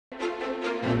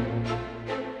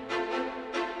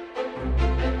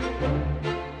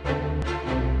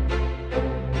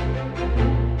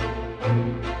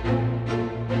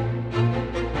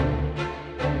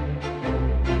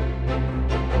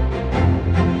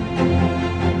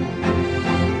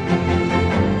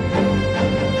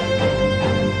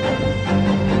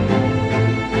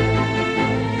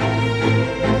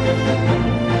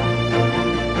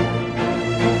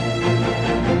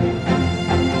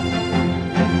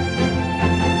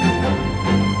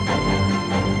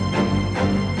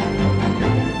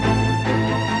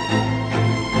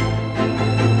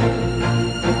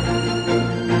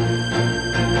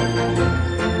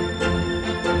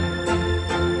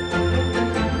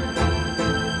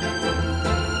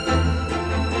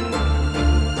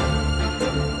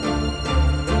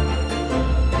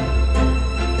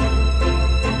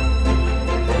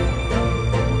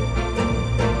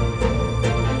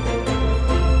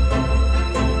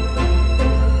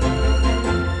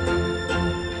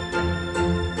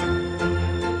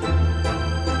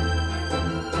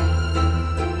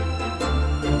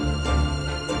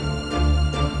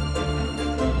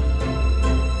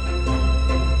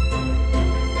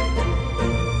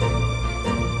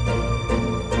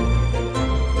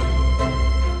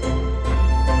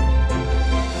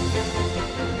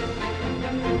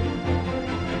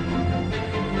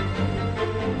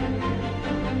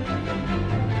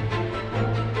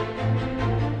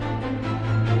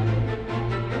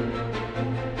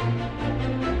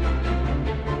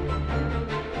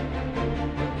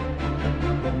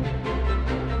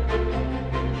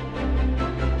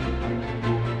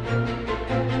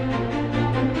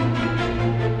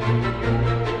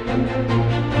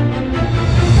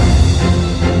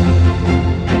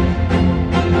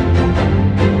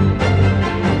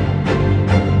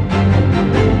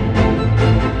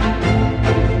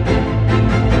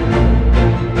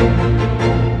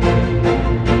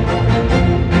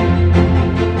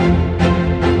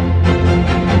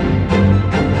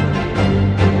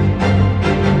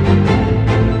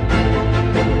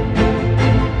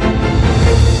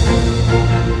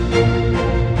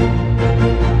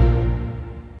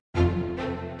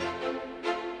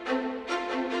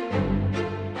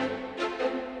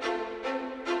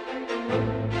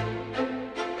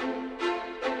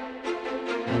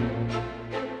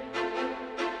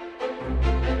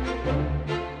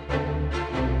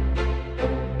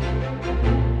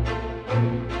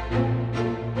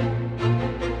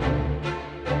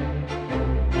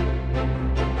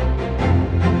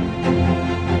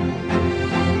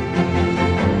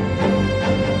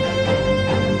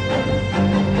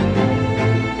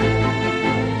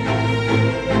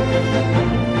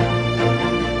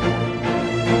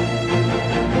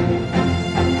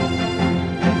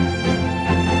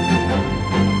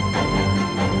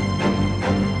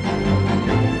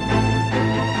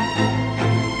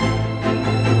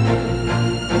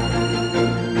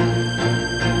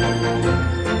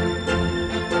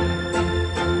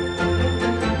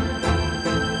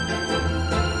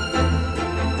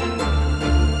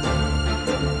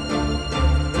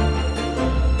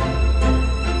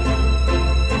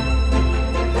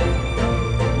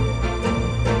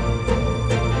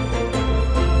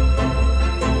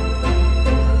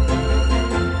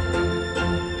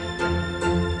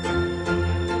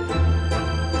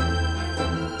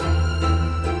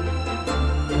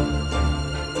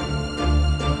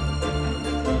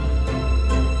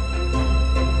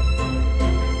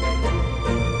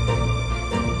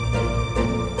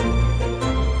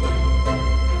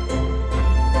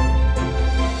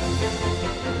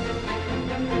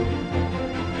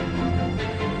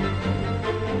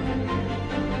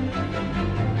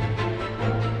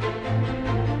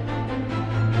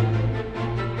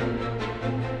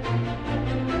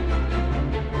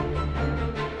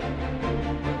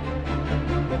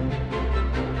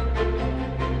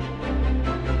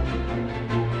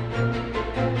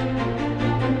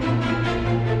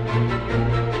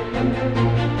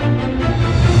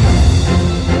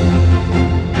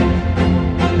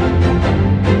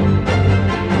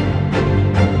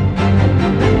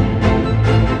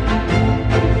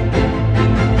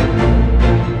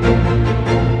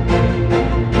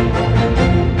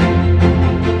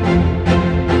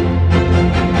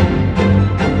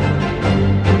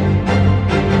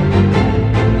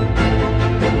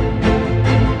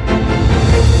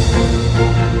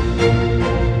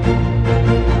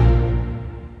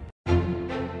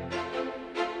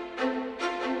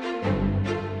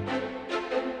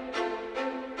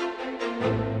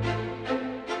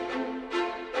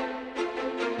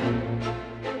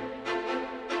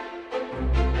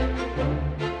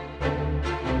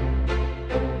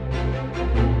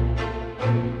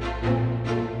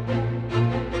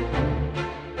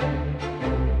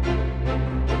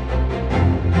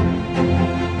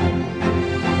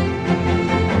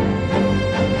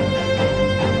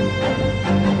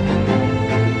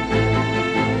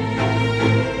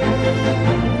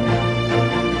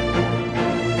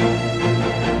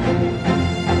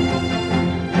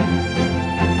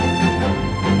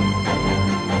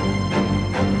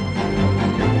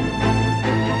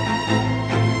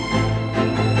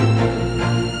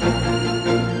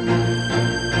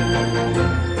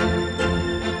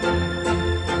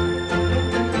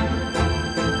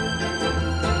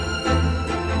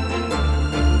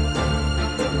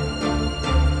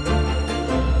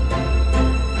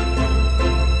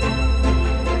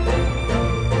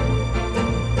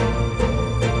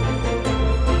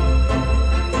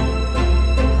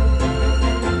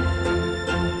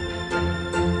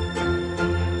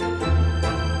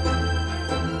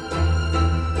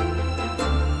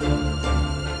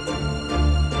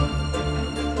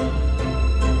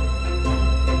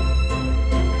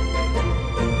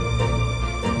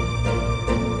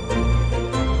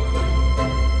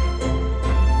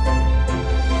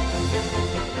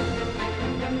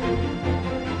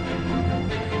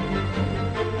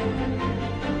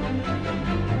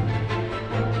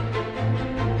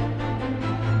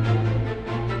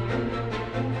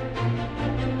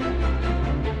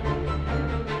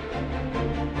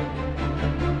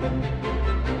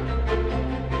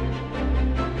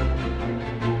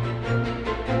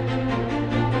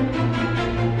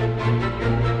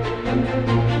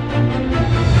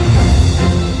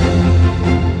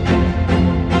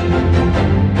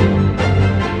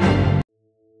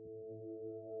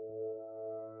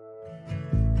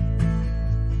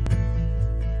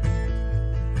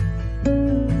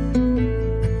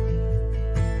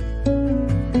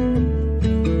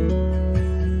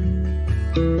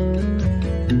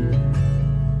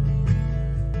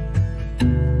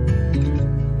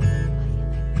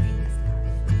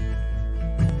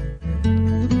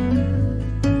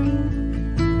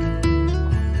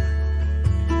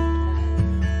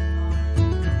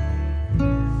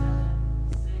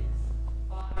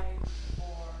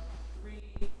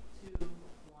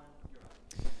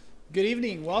Good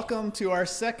evening. Welcome to our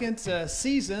second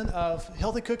season of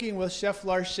Healthy Cooking with Chef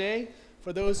Larcher.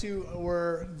 For those who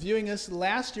were viewing us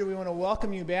last year, we want to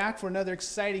welcome you back for another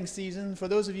exciting season. For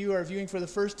those of you who are viewing for the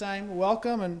first time,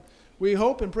 welcome. And we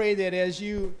hope and pray that as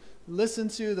you listen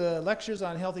to the lectures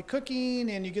on healthy cooking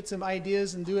and you get some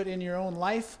ideas and do it in your own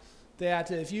life,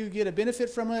 that if you get a benefit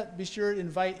from it, be sure to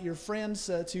invite your friends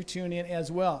to tune in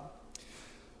as well.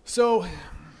 So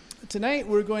tonight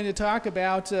we're going to talk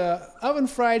about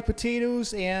oven-fried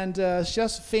potatoes and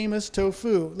Chef's famous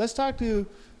tofu.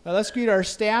 Let's greet our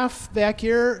staff back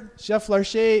here. Chef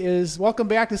Larcher is welcome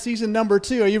back to season number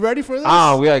 2. Are you ready for this?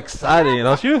 We are excited,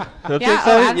 aren't you? Don't you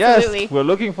excited? Absolutely. Yes, we're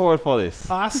looking forward for this.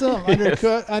 Awesome.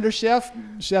 Under Chef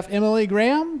Emily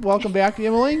Graham. Welcome back,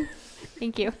 Emily.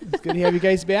 Thank you. It's good to have you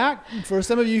guys back. For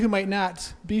some of you who might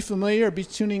not be familiar or be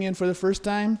tuning in for the first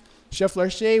time, Chef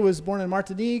Larcher was born in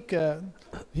Martinique.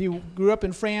 He grew up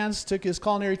in France, took his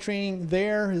culinary training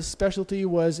there. His specialty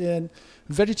was in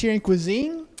vegetarian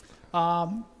cuisine.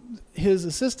 His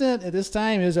assistant at this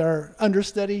time is our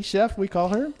understudy chef, we call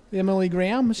her, Emily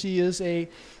Graham. She is a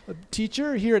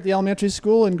teacher here at the elementary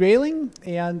school in Grayling.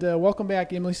 And welcome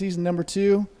back, Emily, season number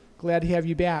 2. Glad to have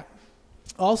you back.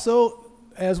 Also,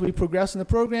 as we progress in the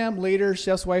program, later,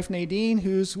 Chef's wife, Nadine,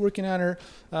 who's working on her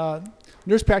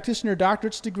nurse practitioner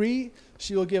doctorate's degree,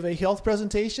 she will give a health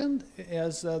presentation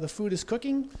as the food is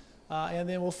cooking, and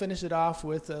then we'll finish it off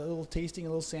with a little tasting, a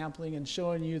little sampling, and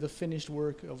showing you the finished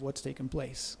work of what's taken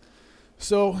place.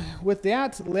 So with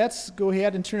that, let's go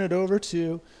ahead and turn it over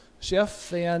to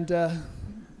Chef and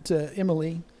to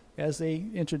Emily as they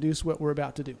introduce what we're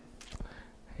about to do.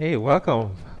 Hey,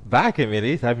 welcome back,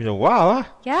 Emily. It's been a while, huh?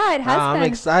 Yeah, it has been. I'm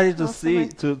excited to see,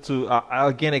 to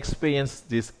again experience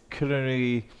this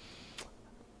culinary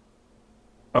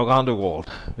around the world,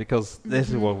 because this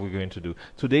is what we're going to do.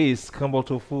 Today is scrambled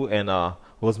tofu and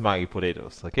rosemary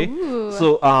potatoes, okay? Ooh.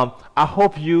 So I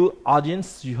hope you,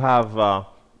 audience, you have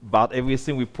bought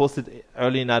everything we posted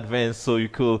early in advance, so you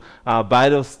could buy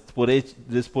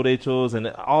these potatoes and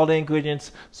all the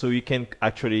ingredients, so you can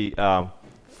actually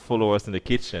follow us in the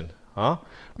kitchen, huh?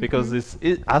 Because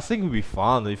I think it would be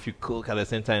fun if you cook at the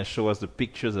same time and show us the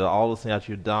pictures of all the things that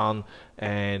you've done,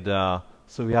 and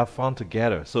so we have fun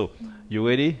together. So you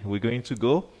ready? We're going to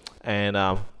go,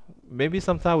 and maybe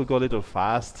sometime we go a little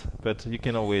fast, but you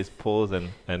can always pause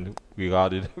and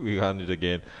regard it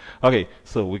again. Okay,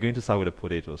 so we're going to start with the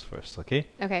potatoes first, okay?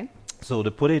 Okay. So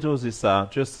the potatoes is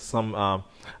just some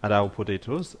adult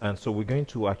potatoes, and so we're going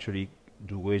to actually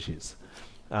do wedges.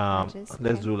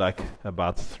 Let's do like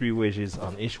about 3 wedges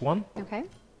on each one. Okay.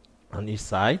 On each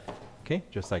side, okay,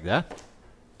 just like that.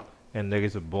 And there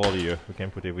is a bowl here. We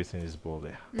can put everything in this bowl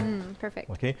there. Perfect.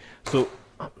 Okay, so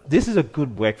this is a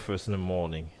good breakfast in the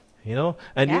morning, you know.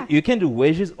 And Yeah. you can do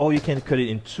wedges, or you can cut it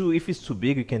in 2. If it's too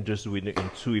big, you can just do it in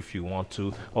 2 if you want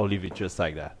to, or leave it just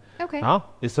like that. Okay. Huh?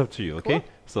 It's up to you. Okay. Cool.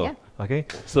 So Yeah. okay.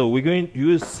 So we're going to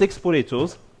use 6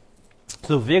 potatoes.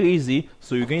 So very easy.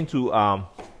 So you're going to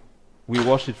we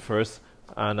wash it first,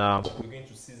 and we're going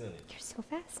to season it. You're so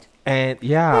fast. And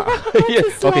yeah, yeah.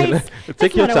 Just Okay, twice.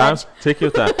 take your not a time. wedge. Take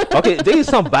your time. Okay, there is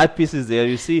some bad pieces there.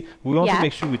 You see, we want Yeah. to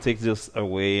make sure we take this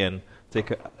away and take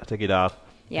it out.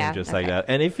 Yeah, and just like okay. that.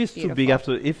 And if it's too big,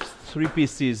 Beautiful. if 3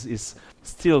 pieces is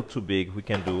still too big, we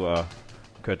can do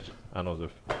cut another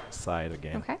side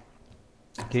again. Okay.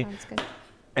 Okay. Sounds good.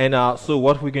 And so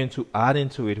what we're going to add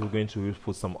into it, we're going to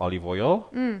put some olive oil.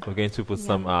 We're going to put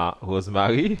some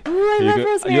rosemary. Ooh, I love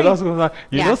rosemary. You love rosemary.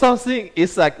 You Yeah. know something?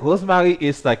 It's like rosemary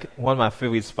is like one of my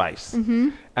favorite spice.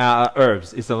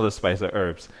 Herbs. It's another spice of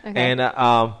herbs. Okay. And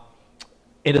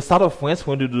in the south of France,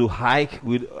 when you do hike,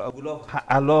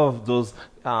 I love those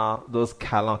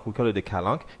calanques. We call it the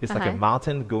calanque. It's like a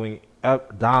mountain going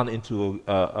up down into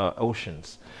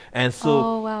oceans. And so,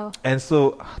 Oh, wow. and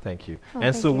so, thank you. Oh,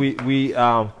 and thank so you.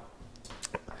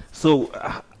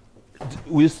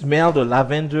 we smell the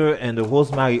lavender and the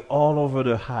rosemary all over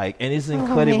the hike, and it's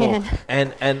incredible. Man.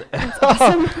 And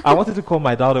awesome. I wanted to call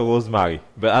my daughter Rosemary,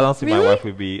 but I don't see my Really? wife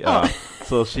would be.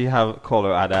 So she have call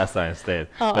her Adassa instead.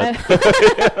 Oh,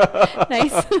 But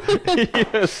nice.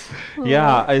 yes,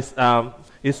 yeah.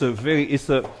 It's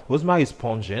a rosemary is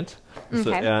pungent,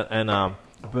 so, Okay.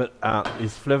 but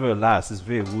its flavor lasts. It's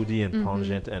very woody and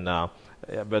pungent, and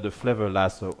but the flavor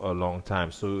lasts a long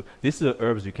time. So this is the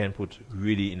herbs you can put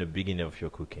really in the beginning of your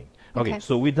cooking. Okay, Okay.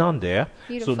 so we're done there.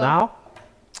 Beautiful. So now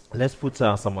let's put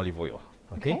some olive oil.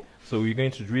 Okay? Okay. So we're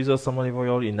going to drizzle some olive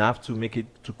oil enough to make it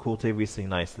to coat everything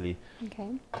nicely. Okay.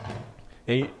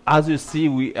 And as you see,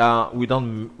 we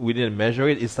didn't measure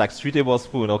it. It's like 3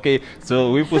 tablespoons. Okay,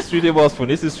 so we put 3 tablespoons.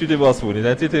 This is 3 tablespoons.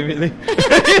 Isn't it, Emily?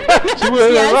 She put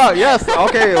it Yes. wrong. Yes.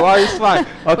 Okay. Well, it's fine.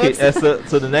 Okay. Whoops.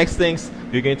 So the next things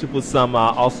you're going to put some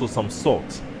also some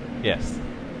salt. Yes.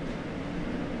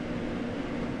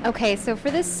 Okay, so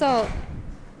for this salt,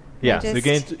 Yes. You're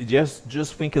going just- to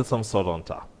just sprinkle some salt on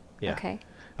top. Yeah. okay.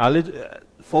 A little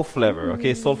for flavor.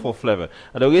 Okay, salt for flavor.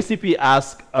 And the recipe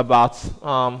asks about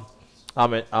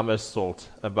how much salt?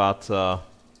 About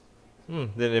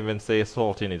didn't even say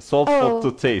salt in it. Salt Oh,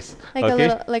 to taste. Like okay. a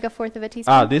little, like a fourth of a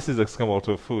teaspoon. Ah, this is a scrambled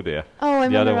tofu there. Oh,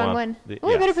 I'm the on the other wrong one. one. The- Oh,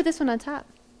 I better yes. put this one on top.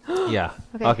 Yeah.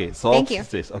 Okay. Okay. Salt Thank you. is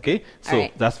this. Okay. So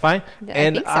Alright. that's fine. I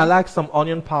And think so. I like some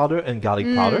onion powder and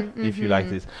garlic powder if you like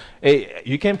this. Hey,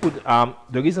 you can put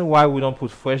the reason why we don't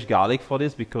put fresh garlic for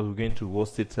this because we're going to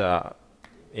roast it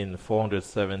in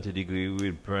 470 degree.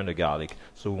 We'll burn the garlic,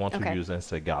 so we want to Okay. use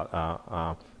instead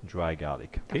dry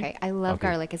garlic. Okay. Okay, I love Okay.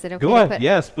 garlic. Is it okay Go to ahead. put?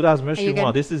 Yes, put as much Are you you good?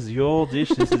 want. This is your dish.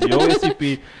 This is your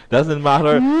recipe. Doesn't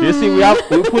matter. You see,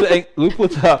 we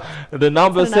put the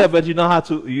numbers enough? there, but you know how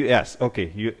to. Yes.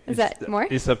 Okay. Is that more?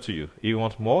 It's up to you. You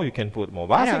want more? You can put more.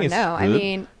 But I think don't it's know. I good.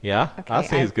 mean, Yeah, I okay,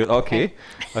 think it's good. Okay.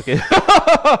 Okay.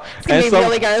 gonna And be some,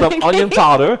 really some garlicky. onion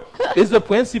powder. It's the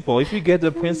principle. If you get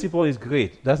the principle, it's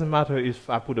great. Doesn't matter if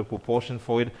I put a proportion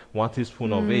for it. 1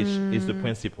 teaspoon of each. It's the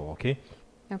principle. Okay.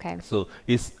 Okay. So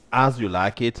it's as you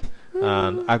like it.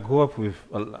 And I grew up with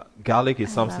garlic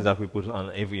is something that we put on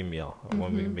every meal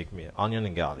when we make meal. Onion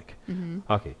and garlic.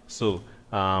 Okay. So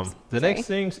the next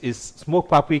thing is smoked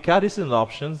paprika. This is an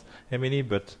option, Emily,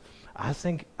 but I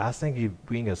think you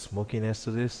bring a smokiness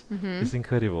to this. It's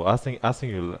incredible. I think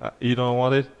you don't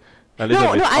want it. A little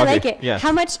No, bit. no, I Okay, like it. Yes.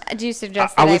 How much do you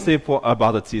suggest? I that would say pour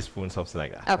about a teaspoon, something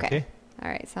like that. Okay. All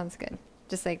right, sounds good.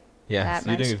 Just like Yes, that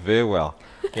you're much. doing it very well.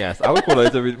 Yes, I would put a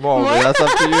little bit more, but More? that's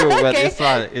up to you. But Okay. it's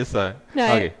fine. It's No,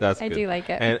 okay. That's I good. do like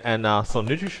it. And some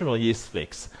nutritional yeast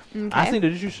flakes. I Okay. think the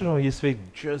nutritional yeast flakes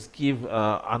just give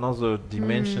another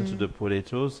dimension to the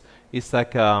potatoes. It's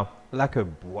like a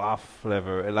broth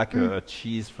flavor, like a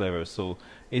cheese flavor. So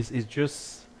it's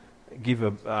just give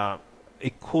it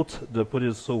coat the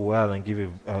potatoes so well and give it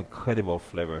a incredible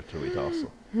flavor to it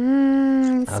also.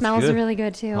 That's Smells good. really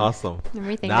good too. Awesome.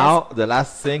 Everything Now the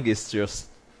last thing is just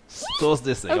toast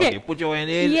this thing. Okay. Okay, put your hand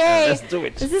in Yay! and let's do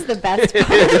it. This is the best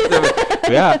part.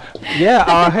 yeah.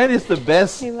 Our hand is the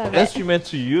best I love it. instrument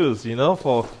to use,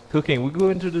 for cooking. We're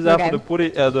going to do that Okay. for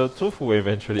the tofu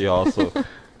eventually also.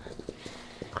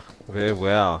 Very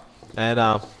well.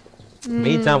 And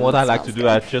meantime, what I like to do,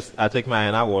 I take my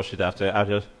hand, I wash it after. I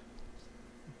just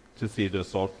to see the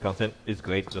salt content is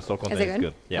great. The salt Is content it is good?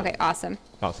 good. Yeah. Okay, awesome.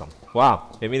 Awesome.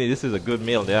 Wow. I mean, this is a good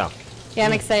meal. Yeah. Yeah,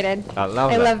 I'm excited. I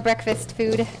love I that. love breakfast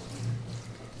food.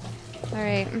 All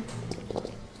right.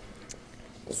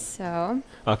 So,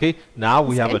 Okay. Now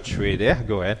we That's have a good. tray there.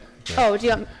 Go ahead. oh, do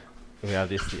you want? We have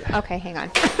this here. Okay, hang on.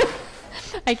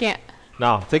 I can't.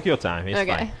 No, take your time. It's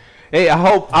Okay. fine. Hey,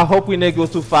 I hope we didn't go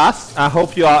too fast. I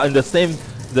hope you are in the same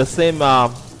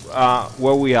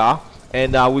where we are,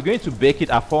 and we're going to bake it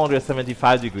at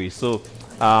 475 degrees. So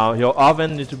your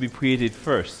oven needs to be preheated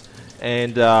first,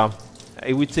 and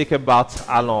it will take about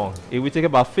how long? It will take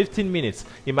about 15 minutes.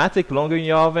 It might take longer in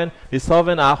your oven. This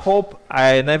oven, I hope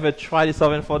I never tried this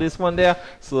oven for this one there.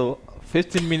 So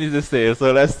 15 minutes to stay.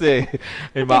 So let's say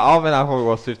in my oven, I hope it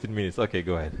was 15 minutes. Okay,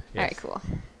 go ahead. All right, cool.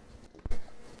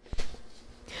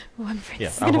 Oh, I'm afraid Yeah,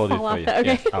 this is I'll gonna hold it fall for off. you. The,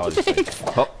 okay. Yeah, I'll hold it for you. Thanks.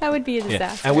 Oh, That would be a yeah.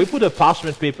 disaster. And we put a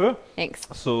parchment paper, Thanks.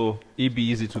 so it'd be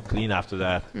easy to clean after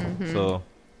that. So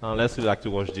unless you like to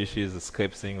wash dishes,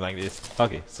 scrape things like this.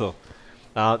 Okay, so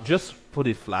just put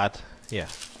it flat. Yeah.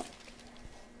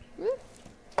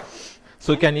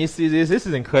 So can you see this? This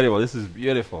is incredible. This is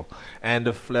beautiful, and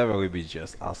the flavor will be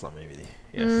just awesome, Emily.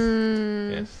 Yes.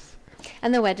 Yes.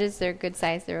 And the wedges, they're good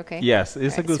size. They're okay. Yes,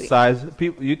 it's a Alright, good sweet. size.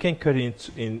 People, you can cut it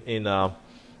you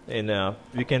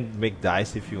can make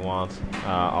dice if you want.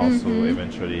 Also,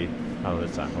 eventually, another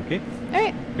time. Okay. All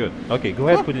right. Good. Okay, go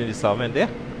ahead. Cool. Put it in this oven there.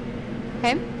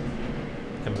 Okay.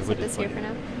 And we Set put it this for here you. for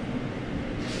now.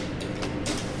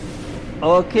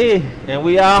 Okay, and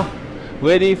we are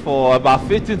ready for about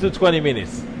 15 to 20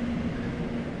 minutes.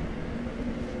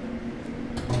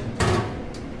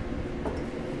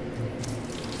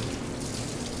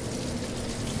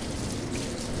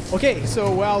 Okay, so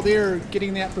while they're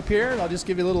getting that prepared, I'll just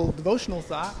give you a little devotional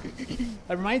thought. It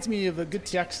reminds me of a good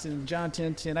text in John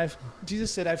 10:10.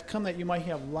 Jesus said, I've come that you might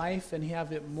have life and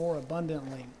have it more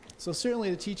abundantly. So certainly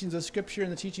the teachings of Scripture and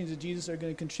the teachings of Jesus are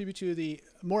going to contribute to the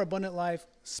more abundant life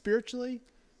spiritually,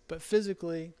 but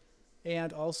physically,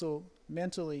 and also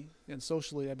mentally and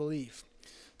socially, I believe.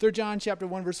 3 John chapter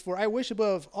 1, verse 4, I wish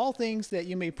above all things that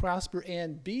you may prosper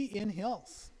and be in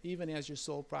health, even as your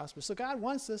soul prospers. So God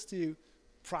wants us to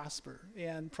prosper,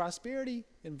 and prosperity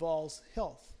involves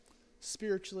health,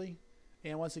 spiritually,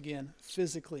 and once again,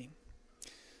 physically.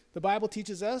 The Bible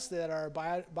teaches us that our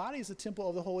body is a temple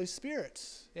of the Holy Spirit,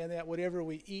 and that whatever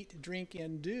we eat, drink,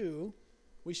 and do,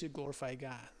 we should glorify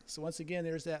God. So once again,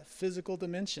 there's that physical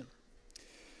dimension.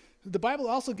 The Bible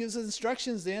also gives us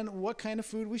instructions then what kind of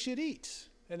food we should eat.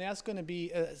 And that's going to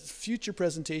be a future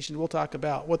presentation. We'll talk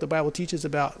about what the Bible teaches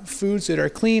about foods that are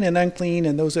clean and unclean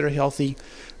and those that are healthy.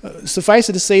 Suffice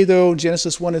it to say, though,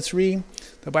 Genesis 1 and 3,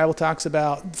 the Bible talks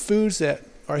about foods that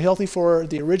are healthy for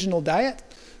the original diet,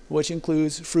 which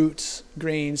includes fruits,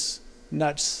 grains,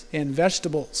 nuts, and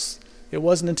vegetables. It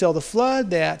wasn't until the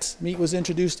flood that meat was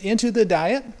introduced into the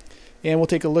diet, and we'll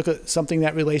take a look at something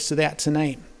that relates to that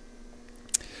tonight.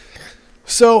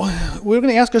 So we're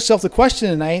going to ask ourselves the question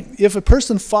tonight, if a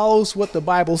person follows what the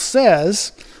Bible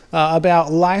says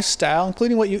about lifestyle,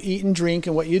 including what you eat and drink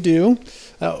and what you do,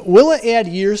 will it add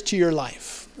years to your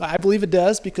life? I believe it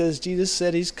does, because Jesus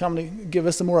said he's come to give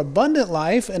us a more abundant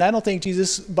life, and I don't think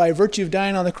Jesus, by virtue of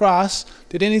dying on the cross,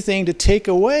 did anything to take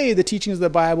away the teachings of the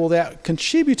Bible that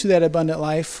contribute to that abundant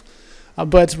life,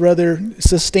 but rather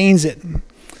sustains it.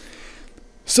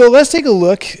 So let's take a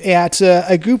look at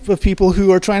a group of people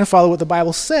who are trying to follow what the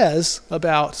Bible says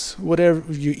about whatever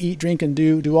you eat, drink, and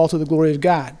do all to the glory of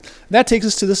God. That takes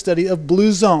us to the study of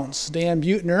blue zones. Dan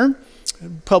Buettner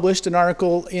published an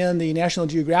article in the National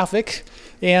Geographic,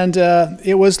 and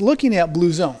it was looking at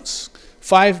blue zones.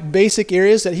 5 basic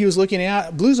areas that he was looking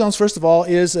at. Blue zones, first of all,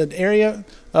 is an area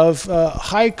of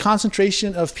high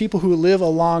concentration of people who live a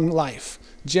long life.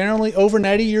 Generally over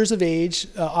 90 years of age.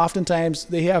 Oftentimes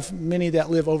they have many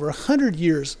that live over 100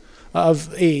 years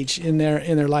of age in their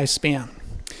lifespan.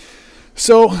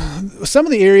 So some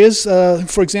of the areas,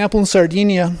 for example, in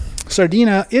Sardinia,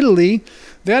 Italy,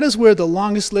 that is where the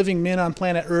longest living men on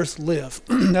planet Earth live.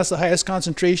 That's the highest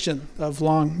concentration of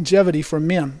longevity for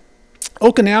men.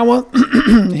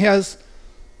 Okinawa has,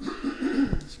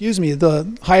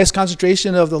 the highest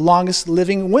concentration of the longest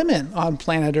living women on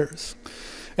planet Earth.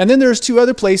 And then there's 2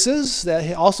 other places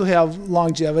that also have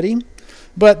longevity.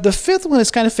 But the 5th one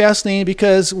is kind of fascinating,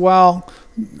 because while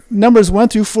numbers 1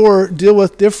 through 4 deal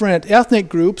with different ethnic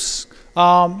groups,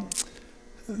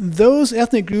 those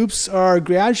ethnic groups are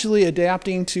gradually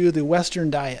adapting to the Western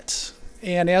diet.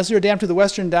 And as they're adapting to the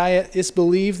Western diet, it's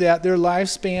believed that their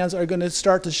lifespans are going to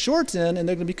start to shorten, and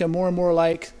they're going to become more and more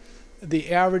like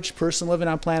the average person living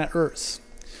on planet Earth.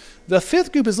 The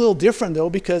 5th group is a little different, though,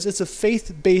 because it's a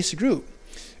faith-based group.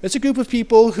 It's a group of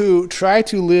people who try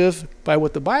to live by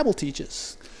what the Bible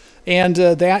teaches. And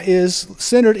that is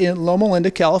centered in Loma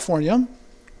Linda, California.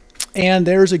 And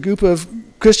there's a group of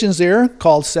Christians there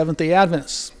called Seventh-day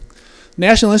Adventists.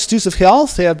 National Institutes of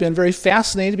Health have been very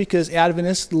fascinated because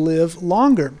Adventists live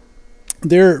longer.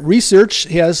 Their research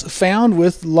has found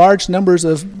with large numbers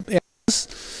of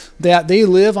Adventists that they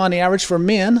live on average for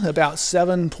men about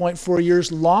 7.4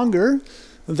 years longer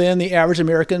than the average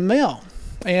American male.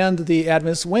 And the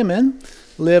Adventist women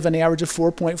live an average of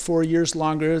 4.4 years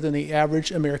longer than the average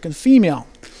American female.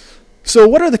 So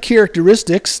what are the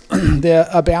characteristics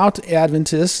about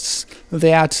Adventists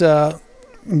that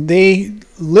they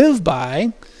live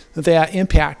by that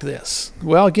impact this?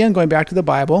 Well, again, going back to the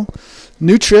Bible,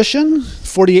 nutrition,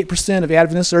 48% of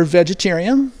Adventists are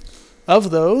vegetarian.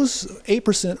 Of those,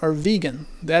 8% are vegan.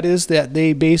 That is, that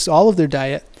they base all of their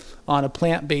diet on a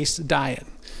plant-based diet.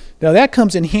 Now that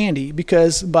comes in handy,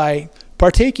 because by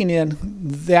partaking in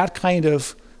that kind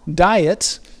of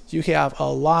diet, you have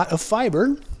a lot of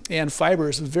fiber, and fiber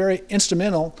is very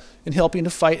instrumental in helping to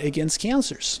fight against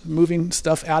cancers, moving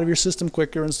stuff out of your system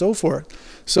quicker and so forth.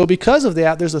 So because of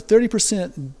that, there's a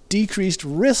 30% decreased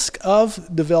risk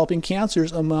of developing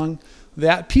cancers among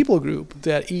that people group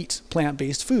that eat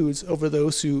plant-based foods over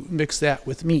those who mix that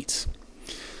with meat.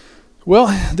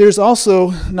 Well, there's also,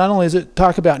 not only does it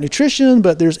talk about nutrition,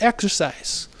 but there's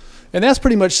exercise. And that's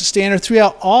pretty much standard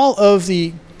throughout all of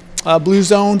the blue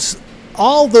zones.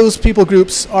 All those people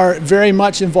groups are very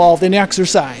much involved in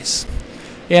exercise.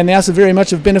 And that's very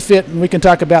much of benefit, and we can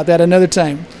talk about that another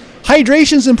time.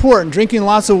 Hydration is important. Drinking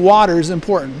lots of water is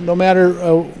important, no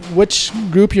matter which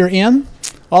group you're in.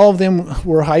 All of them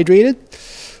were hydrated.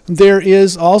 There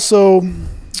is also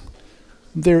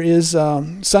There is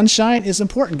sunshine is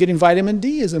important. Getting vitamin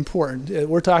D is important.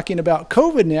 We're talking about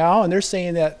COVID now, and they're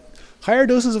saying that higher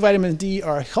doses of vitamin D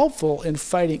are helpful in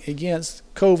fighting against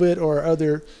COVID or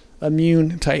other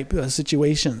immune type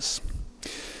situations.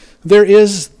 There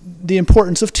is the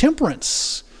importance of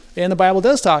temperance. And the Bible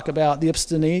does talk about the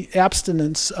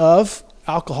abstinence of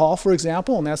alcohol, for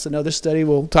example, and that's another study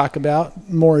we'll talk about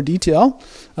more in detail.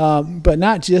 But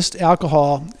not just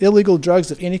alcohol, illegal drugs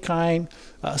of any kind,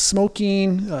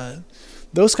 smoking,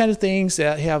 those kind of things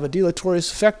that have a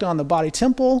deleterious effect on the body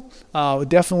temple would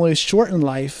definitely shorten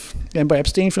life. And by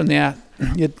abstaining from that,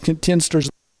 it tends to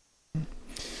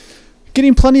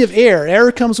getting plenty of air.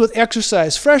 Air comes with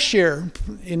exercise, fresh air.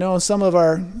 You know, in some of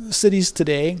our cities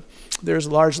today, there's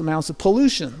large amounts of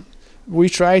pollution. We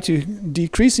try to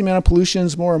decrease the amount of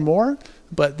pollutions more and more,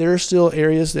 but there are still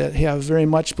areas that have very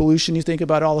much pollution. You think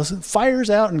about all the fires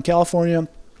out in California,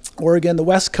 Oregon, the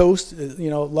West Coast,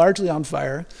 largely on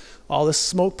fire. All the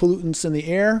smoke pollutants in the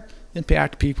air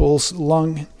impact people's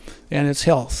lung and its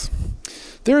health.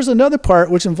 There's another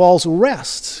part which involves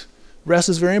rest. Rest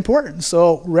is very important.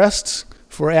 So rest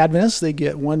for Adventists, they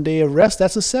get 1 day of rest.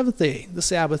 That's the seventh day, the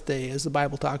Sabbath day, as the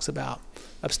Bible talks about.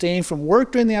 Abstaining from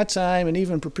work during that time and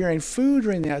even preparing food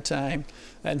during that time,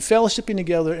 and fellowshipping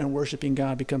together and worshiping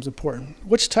God becomes important,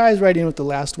 which ties right in with the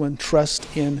last one, trust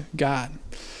in God.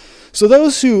 So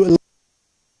those who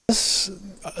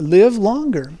live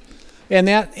longer, and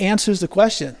that answers the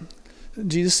question.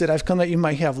 Jesus said, I've come that you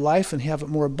might have life and have it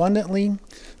more abundantly.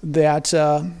 That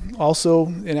also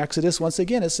in Exodus, once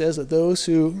again, it says that those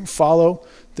who follow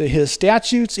his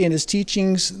statutes and his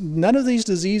teachings, none of these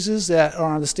diseases that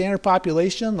are on the standard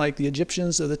population, like the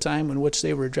Egyptians of the time in which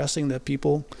they were addressing the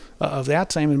people of that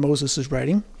time in Moses'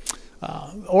 writing,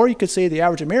 or you could say the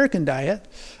average American diet,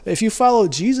 if you follow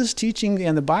Jesus' teaching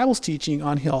and the Bible's teaching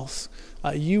on health,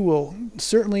 you will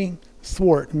certainly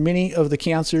thwart many of the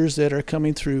cancers that are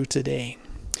coming through today.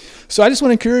 So I just want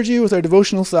to encourage you with our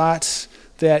devotional thoughts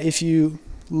that if you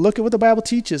look at what the Bible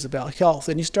teaches about health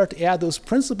and you start to add those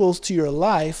principles to your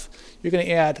life, you're going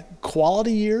to add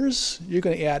quality years, you're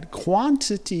going to add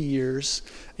quantity years,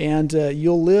 and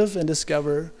you'll live and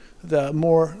discover the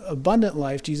more abundant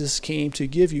life Jesus came to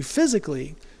give you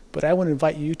physically. But I want to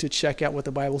invite you to check out what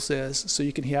the Bible says so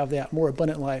you can have that more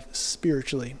abundant life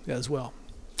spiritually as well.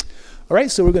 All right,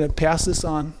 so we're going to pass this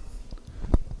on.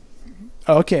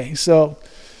 Okay, so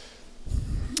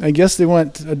I guess they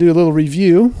want to do a little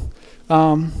review.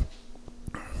 I'm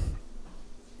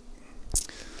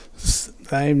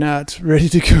not ready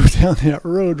to go down that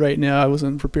road right now. I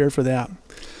wasn't prepared for that.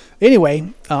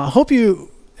 Anyway, hope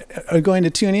you are going to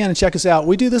tune in and check us out.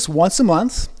 We do this once a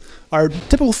month. Our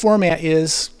typical format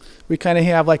is we kind of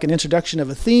have like an introduction of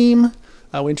a theme.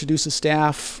 We introduce the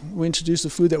staff. We introduce the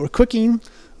food that we're cooking.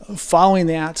 Following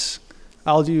that,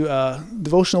 I'll do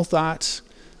devotional thoughts,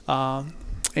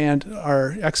 and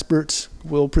our experts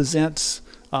will present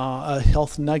a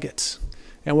health nugget.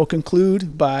 And we'll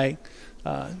conclude by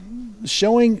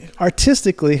showing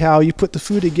artistically how you put the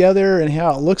food together and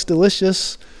how it looks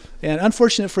delicious. And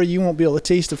unfortunate for you, you won't be able to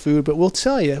taste the food, but we'll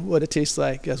tell you what it tastes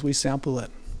like as we sample it.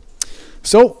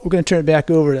 So we're going to turn it back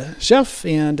over to Chef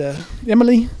and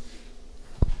Emily.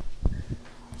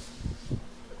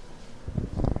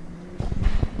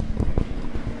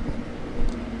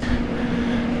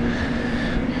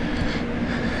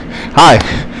 Hi.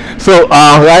 So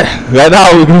right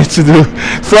now we're going to do.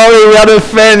 Sorry, the other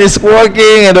fan is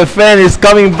working and the fan is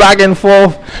coming back and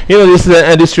forth. You know, this is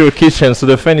an industrial kitchen, so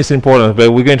the fan is important.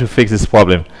 But we're going to fix this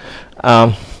problem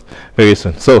very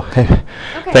soon. So okay.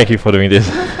 Thank you for doing this.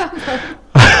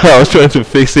 I was trying to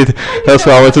fix it. That's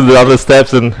why I went to the other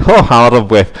steps and I'm out of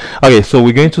breath. Okay, so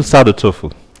we're going to start the tofu.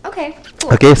 Okay.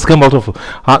 Cool. Okay, scrambled tofu.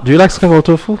 Do you like scrambled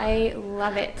tofu? I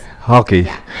love it. Okay.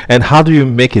 Yeah. And how do you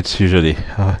make it usually?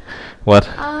 What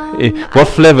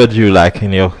flavor do you like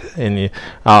in your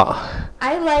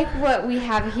I like what we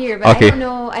have here, but okay. I don't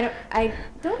know. I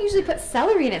don't usually put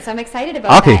celery in it, so I'm excited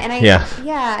about that. And I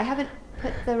haven't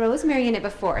put the rosemary in it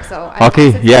before, so I'm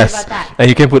excited about that. And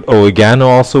you can put oregano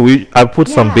also. I put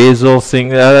some basil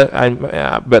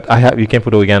but you can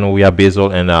put oregano. We have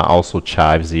basil and also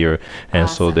chives here, and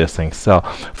so there's things. So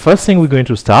first thing we're going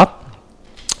to start.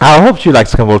 I hope you like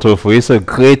scrambled tofu. It's a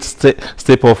great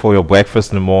staple for your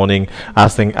breakfast in the morning.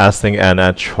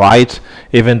 And try it.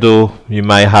 Even though you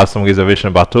might have some reservation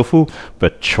about tofu,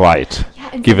 but try it.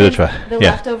 Yeah, give it a try. The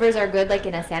leftovers are good, like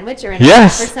in a sandwich or in a wrap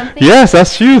or something. Yes,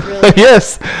 that's true. Really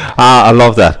yes, I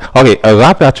love that. Okay, a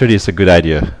wrap actually is a good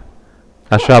idea.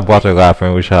 I should have bought a wrap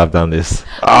and we should have done this.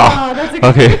 Oh, that's a good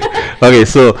okay. Okay,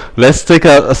 so let's take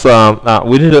some.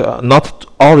 We need not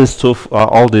all this tofu,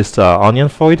 all this onion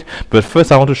for it. But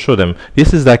first, I want to show them.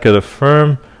 This is like a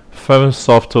firm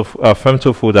soft tofu, firm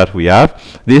tofu that we have.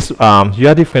 This you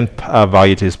have different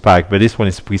varieties packed, but this one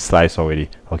is pre-sliced already.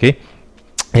 Okay.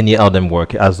 Any of them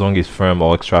work as long as firm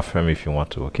or extra firm if you want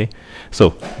to. Okay,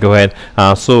 so go ahead.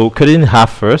 So cut it in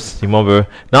half first. Remember,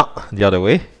 no, the other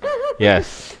way.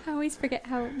 Yes. I always forget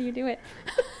how you do it.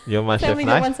 You're my chef. I only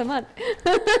do it once a month.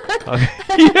 Okay.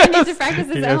 I need to practice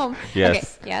this at home.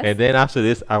 Yes. Okay. Yes. And then after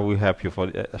this, I will help you for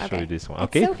show you this one.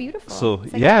 Okay. It's so beautiful. So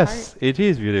it's like yes, it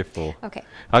is beautiful. Okay.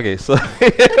 Okay. So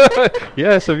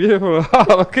yeah, so beautiful.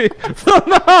 Okay. So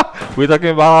now we're talking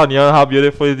about onion. How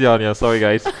beautiful is the onion? Sorry,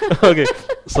 guys. Okay.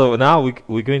 So now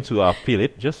we're going to peel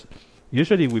it. Just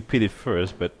usually we peel it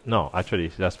first, but no, actually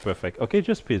that's perfect. Okay,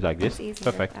 just peel it like this.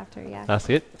 Perfect. After, yeah. That's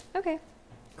it. Okay.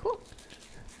 Cool.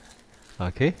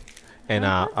 Okay. And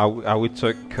I will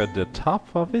cut the top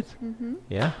of it.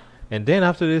 Yeah. And then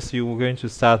after this, we're going to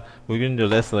start. We're going to do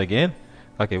the lesson again.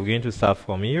 Okay, we're going to start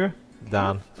from here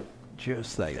down,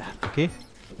 just like that. Okay.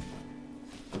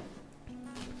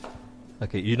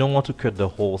 Okay, you don't want to cut the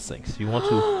whole things. You want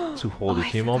to hold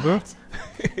it. Remember?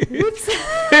 Oops.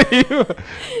 Okay.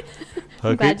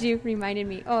 I'm glad you reminded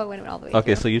me. Oh, it went all the way.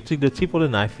 Okay, through. so you take the tip of the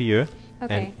knife here,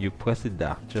 okay, and you press it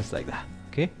down, just like that.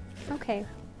 Okay. Okay.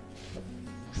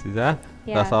 See that?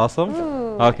 Yeah. That's awesome.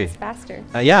 Ooh, okay. It's faster.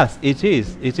 Yes, it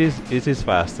is. It is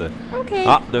faster. Okay.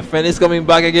 The fan is coming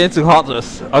back again to haunt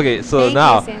us. Okay, so Thank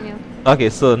now. you, Samuel. Okay,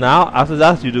 so now after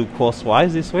that you do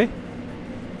crosswise this way,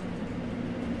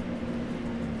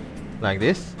 like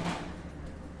this.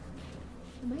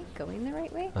 Am I going the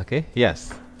right way? Okay. Yes.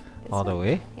 This All the one?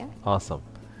 way. Yeah. Awesome.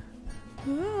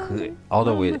 Ooh. Good. All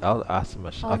the way. As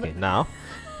much. Okay. Now.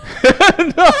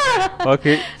 No.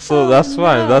 Okay. So that's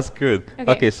fine. That's good.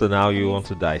 Okay. So now you want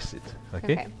to dice it.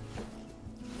 Okay.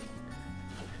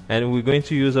 And we're going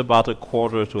to use about a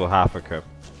quarter to a half a cup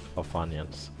of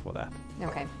onions for that.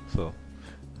 Okay. So.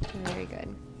 Very good.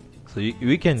 So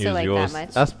we can use like yours. that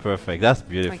much? That's perfect. That's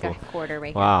beautiful. Like a quarter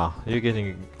right Wow, you're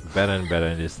getting better and better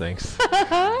in these things.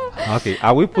 Okay,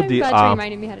 I will put I'm glad you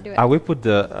reminded me how to do it. I will put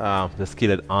the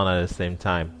skillet on at the same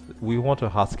time. We want a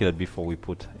hot skillet before we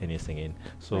put anything in.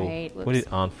 So put it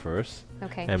on first.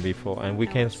 Okay. And we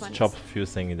can chop a few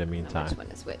things in the meantime. Which one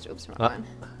is which? Oops, wrong one.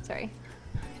 Sorry.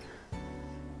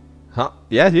 Huh?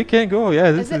 Yeah, you can go.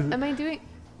 Yeah, this is. Am I doing?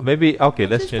 Maybe okay.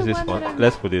 This Let's is change the this one one.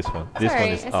 Let's put this one. This one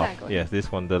is it's off. not going. Yes,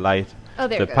 this one. The light. Oh,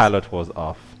 there the it goes. pilot was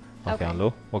off. Okay, Okay. on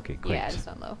low. Okay, great. Yeah, just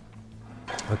on low.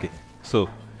 Okay, so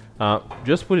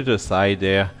just put it aside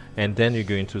there, and then you're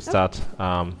going to start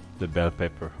the bell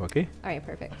pepper. Okay. All right,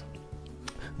 perfect.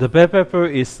 The bell pepper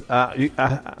is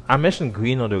I mentioned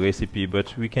green on the recipe,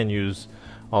 but we can use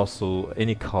also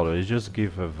any color. It just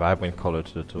give a vibrant color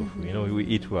to the tofu. You know, we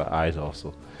eat with our eyes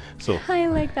also. So I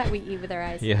like that we eat with our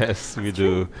eyes. yes, we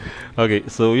do. Okay,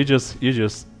 so you just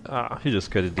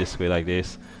cut it this way like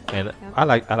this, and Yep.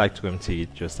 I like to empty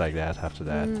it just like that. After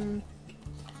that,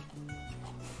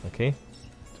 okay,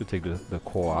 to take the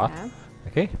core out. Yeah.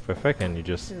 Okay, perfect, and you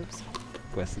just Oops.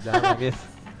 press it down like this.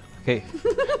 Okay,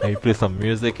 and you play some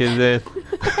music in there.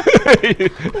 Like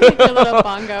a little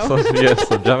bongo. Yes,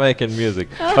 some Jamaican music.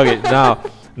 Okay,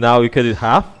 now we cut it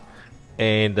half,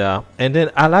 and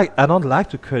then I don't like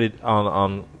to cut it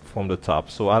on from the top,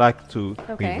 so I like to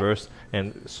reverse,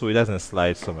 and so it doesn't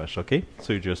slide so much. Okay,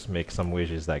 so you just make some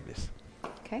wedges like this.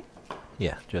 Okay.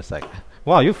 Yeah, just like that.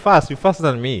 Wow, you're faster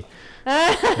than me.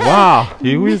 Wow,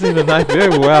 you're using the knife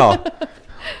very well.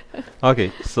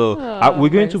 Okay, so we're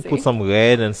going to put some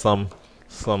red and some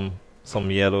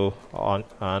yellow on,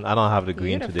 and I don't have the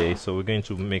green today, so we're going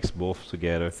to mix both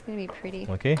together. It's gonna be pretty.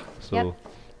 Okay, so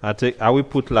I will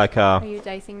put like a. Are you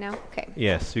dicing now? Okay.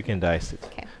 Yes, you can dice it.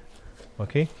 Okay.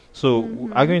 Okay, so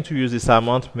I'm going to use this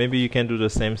amount. Maybe you can do the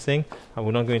same thing.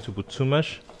 We're not going to put too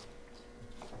much.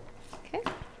 Okay.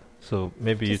 So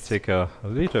maybe you take a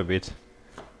little bit.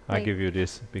 I'll Like give you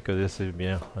this because this is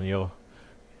bien on your.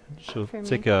 So For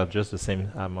take me? just the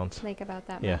same amount. Like about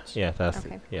that Yeah, much. yeah, that's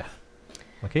Okay. it. Yeah.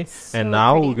 Okay, So and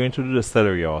now pretty. we're going to do the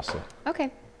celery also.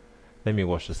 Okay. Let me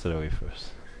wash the celery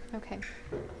first. Okay.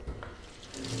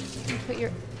 Put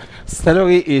your.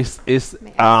 Celery is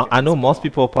May I I know most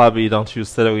people probably don't use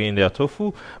celery in their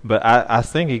tofu, but I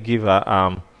think it give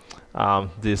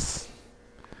this.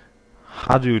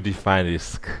 How do you define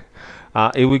this?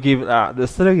 It will give the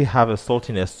celery have a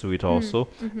saltiness to it also,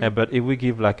 but it will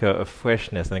give like a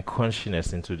freshness and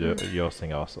crunchiness into the your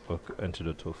thing also into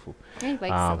the tofu. I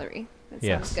like celery. That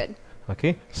sounds good.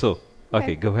 Okay, so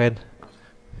okay, go ahead,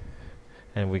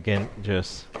 and we can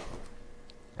just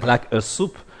like a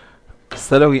soup.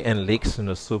 Celery and leeks in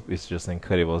the soup is just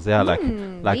incredible. They are like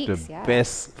Leeks, the yeah.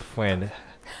 best friend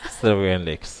celery and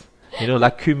leeks. You know,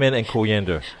 like cumin and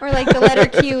coriander. Or like the letter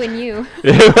Q and U.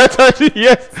 That's actually,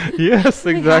 yes,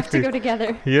 exactly. They have to go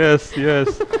together. Yes.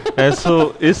 And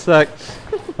so it's like,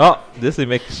 oh, this will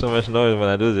make so much noise when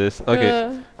I do this.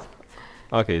 Okay.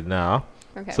 Okay, now.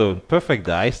 Okay. So perfect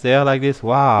dice there like this.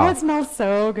 Wow. Oh, it smells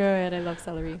so good. I love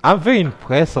celery. I'm very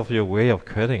impressed of your way of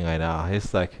cutting right now.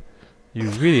 It's like, you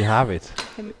really have it.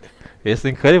 It's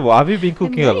incredible. Have you been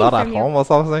cooking a lot at home or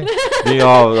something? You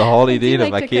know, the holiday, the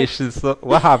vacation. So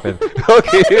what happened?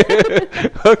 Okay.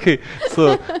 Okay.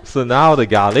 So now the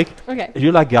garlic. Okay.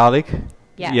 You like garlic?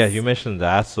 Yes. Yeah, you mentioned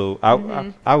that. So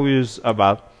I will use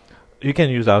about. You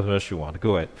can use as much you want.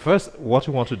 Go ahead. First, what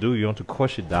you want to do, you want to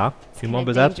crush it down. It's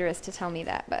remember that? Dangerous to tell me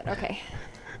that, but okay.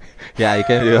 Yeah, you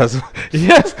can do that.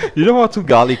 Yes, you don't want too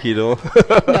garlicky though.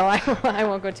 No, I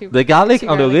won't go too. The garlic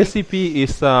on the garlicky. recipe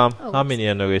is how many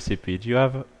on the recipe? Do you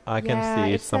have? I can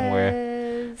see it somewhere.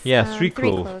 Says, Yeah, 3 3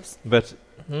 cloves. cloves. But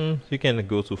you can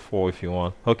go to 4 if you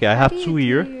want. Okay, I have 2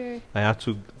 here. I have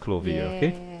 2 cloves here.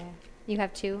 Okay. You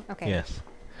have 2. Okay. Yes.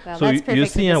 Well, So that's you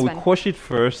see, and we one. crush it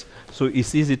first, so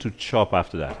it's easy to chop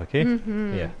after that. Okay.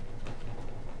 Yeah.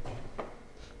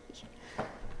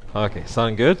 Okay,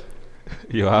 sound good?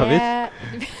 You have it?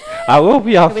 I hope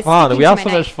we have fun. We have so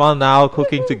much fun now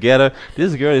cooking together.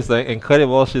 This girl is like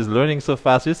incredible. She's learning so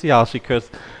fast. You see how she cuts.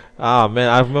 Ah man,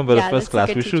 I remember the first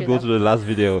class. We should go to the last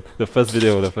video, the first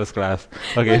video of the first class.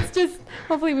 Okay. Let's just,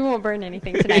 hopefully we won't burn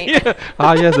anything tonight.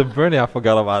 Ah yes, the burning, I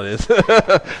forgot about this.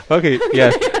 Okay,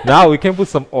 yes. Now we can put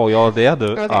some oil there,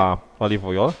 the olive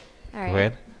oil. All right. Go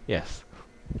ahead. Yes.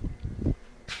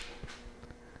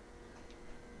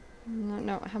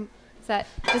 No, is that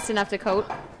just enough to coat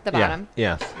the bottom?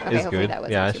 Yeah, yes, Okay, it's good.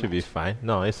 that Yeah, it should be fine.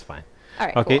 No, it's fine. All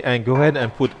right, okay, cool. and go ahead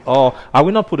and put. Oh, I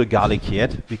will not put the garlic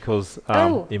yet because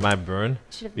it might burn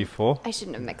before. I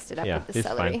shouldn't have mixed it up Yeah, with the it's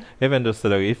celery. fine. Even the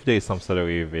celery, if there is some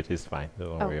celery with it, it's fine.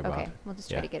 Don't worry about okay. it. We'll just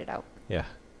try to get it out. Yeah.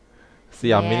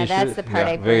 See how many that's the part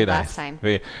I very burned nice. last time.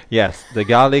 Yes, the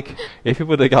garlic. If you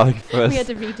put the garlic first, We had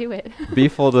to redo it.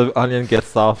 before the onion gets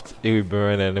soft, it will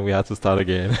burn, and we have to start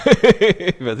again.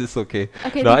 But it's okay.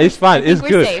 No, it's fine. It's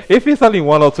good. Safe. If it's only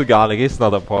 1 or 2 garlic, it's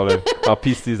not a problem. Or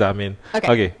pieces, I mean.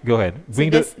 Okay, go ahead.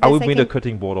 Bring I will bring the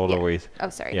cutting board all the way. Oh,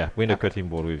 sorry. Yeah, bring the cutting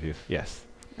board with you. Yes.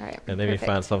 All right. And let me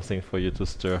find something for you to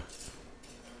stir.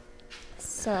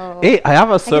 So. Hey, I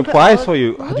have a surprise for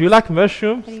you. Do you like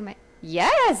mushroom?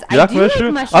 Yes, I do like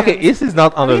mushrooms. Okay, this is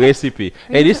not on the recipe.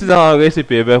 Hey, this is not on the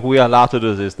recipe, but we are allowed to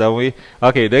do this, don't we?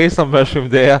 Okay, there is some mushroom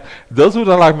there. Those who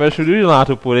don't like mushroom, you don't know how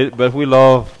to put it, but we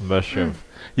love mushroom.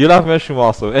 You love mushroom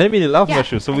also. And you love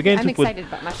mushroom, so we're going to put. I'm excited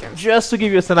about mushrooms. Just to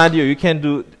give you an idea, you can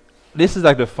do. This is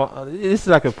like this is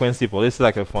like a principle. This is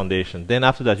like a foundation. Then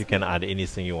after that, you can add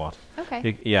anything you want.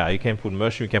 Okay. You can put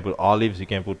mushroom, you can put olives, you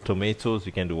can put tomatoes,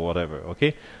 you can do whatever.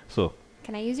 Okay, so.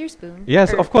 Can I use your spoon?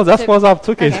 Yes, of course. That's why I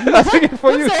took it. I took it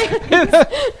for you.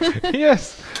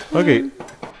 Yes. Okay.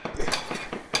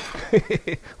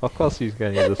 Of course you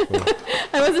can use the spoon.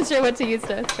 I wasn't sure what to use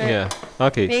to. Yeah.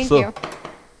 Okay. Thank so you.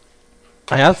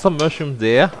 I have some mushrooms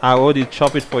there. I already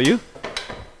chop it for you,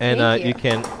 and you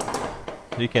can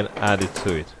add it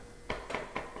to it.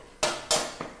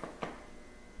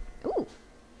 Ooh.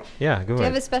 Yeah. Go ahead. Do you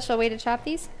have a special way to chop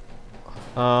these?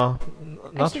 Not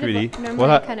really.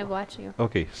 Normally I kind of watch you.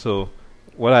 Okay, so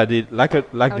what I did, like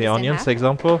the onions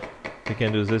example, you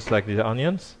can do this like the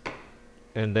onions,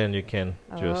 and then you can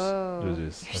just do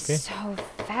this. Okay. So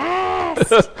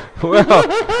fast. Well,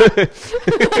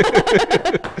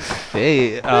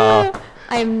 hey.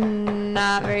 I'm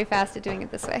not very fast at doing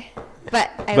it this way, but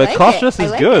cautious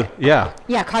is good. Yeah.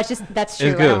 Yeah, cautious. That's true.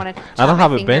 It's good. I don't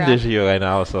have a bandage here right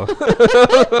now, so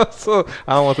so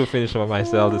I don't want to finish by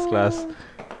myself this class.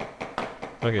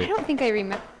 Okay. I don't think I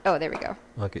remember. Oh, there we go.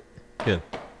 Okay. Good.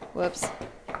 Whoops.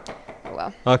 Oh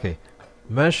well. Okay.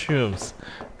 Mushrooms,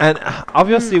 and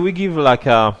obviously we give like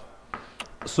a.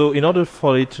 So in order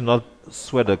for it to not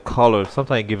sweat the color,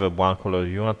 sometimes you give a brown color.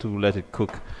 You want to let it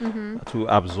cook to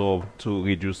absorb, to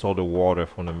reduce all the water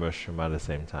from the mushroom at the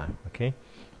same time. Okay.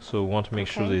 So we want to make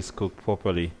sure that it's cooked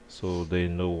properly, so there's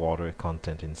no water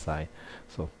content inside.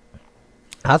 So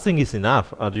I think it's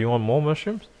enough. Do you want more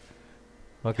mushrooms?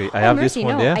 Okay, I have this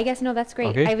one there. I guess no, that's great.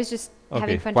 Okay. I was just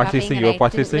having fun practicing. chopping, and I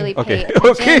didn't really pay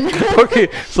attention. Okay.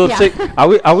 So check.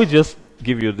 I will just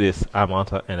give you this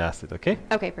amount and that's it. Okay.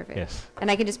 Okay, perfect. Yes. And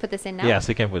I can just put this in now. Yes,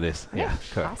 you can put this. Okay. Yeah.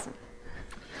 Correct. Awesome.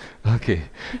 Okay.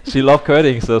 She loved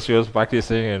cutting, so she was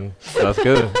practicing, and that's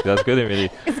good. That's good, Emily.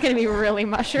 It's gonna be really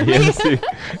mushroomy. Yes,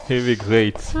 it'll be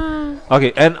great.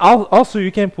 Okay, and also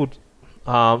you can put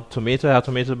tomato, I have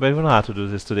tomato, but we don't have to do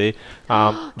this today.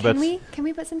 Can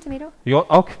we put some tomato? You want,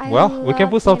 okay, well, we can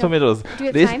put some tomatoes. Do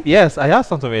you have time? Yes, I have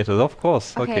some tomatoes, of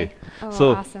course. Okay. Oh,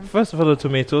 so awesome. first of all, the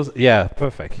tomatoes. Yeah,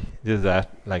 perfect. Just that,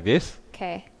 like this.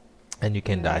 Okay. And you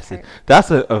can dice it. That's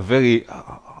a very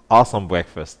awesome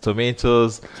breakfast.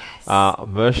 Tomatoes,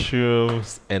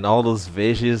 mushrooms, and all those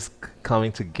veggies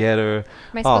coming together.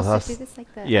 Am I supposed to do this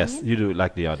like the Yes, onion? you do it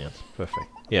like the onions. Perfect.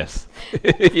 Yes.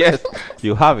 Yes,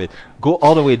 you have it. Go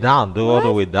all the way down. Do all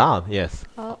the way down. Yes.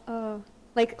 Oh,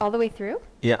 like all the way through?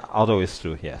 Yeah, all the way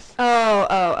through. Yes.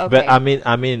 Oh, okay. But I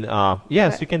mean,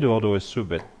 yes, you can do all the way through,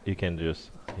 but you can just,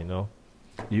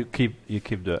 you keep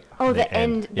the the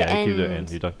end. Yeah, you keep the end.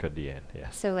 You don't cut the end.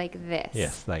 Yes. So like this.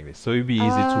 Yes, like this. So it'll be easy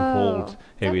to hold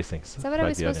everything. Is that what I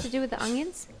was supposed to do with the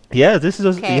onions? Yeah, this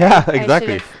is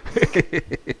exactly.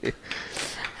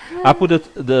 I put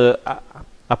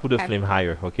I put the flame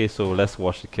higher. Okay, so let's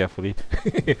wash it carefully.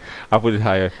 I put it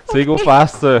higher, so you go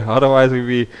faster. Otherwise, we'll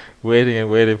be waiting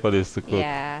and waiting for this to cook.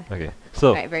 Yeah. Okay. So.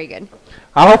 All right. Very good.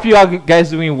 I hope you are guys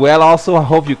doing well. Also, I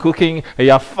hope you're cooking and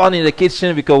you have fun in the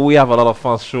kitchen, because we have a lot of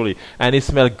fun, surely, and it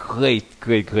smells great.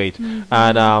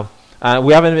 And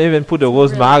we haven't even put the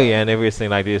rosemary and everything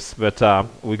like this, but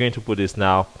we're going to put this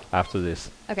now after this.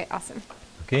 Okay. Awesome.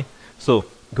 Okay. So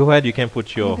go ahead. You can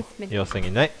put your thing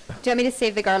in there. Do you want me to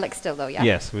save the garlic still, though? Yeah.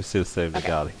 Yes, we still save the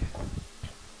garlic.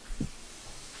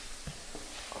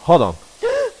 Hold on.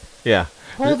 Yeah.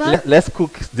 Hold on. Let's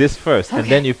cook this first, and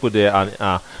then you put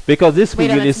the because this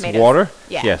will release water.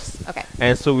 Yeah. Yes. Okay.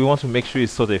 And so we want to make sure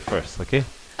it's sauté first. Okay.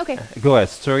 Okay. Go ahead,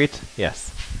 stir it.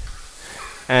 Yes.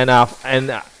 And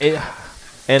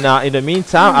in the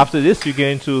meantime, after this, you're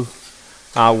going to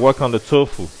work on the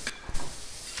tofu.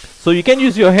 So you can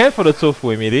use your hand for the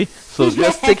tofu, Emily. So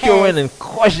just take your hand and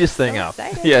crush this thing out.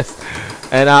 Yes.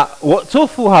 And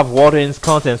tofu have water in its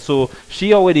content, so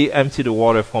she already emptied the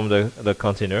water from the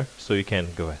container. So you can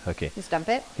go ahead. Okay. Just dump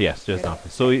it? Yes, just dump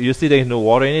it. So you see there's no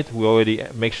water in it. We already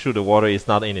make sure the water is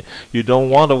not in it. You don't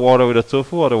want the water with the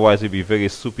tofu, otherwise it'll be very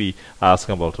soupy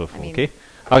scrambled tofu. Okay.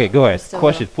 Okay, go ahead.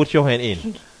 Crush it. Put your hand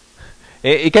in.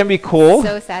 It can be cold.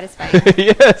 So satisfying.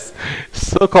 Yes.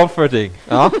 So comforting.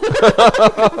 Huh?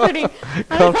 Comforting.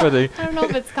 Comforting. I don't know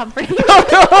if it's comforting.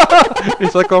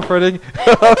 It's so comforting.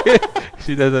 Okay.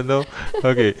 She doesn't know.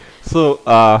 Okay. So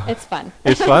it's fun.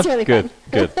 It's fun? It's really good. fun.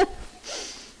 Good.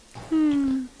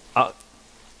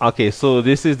 Okay, so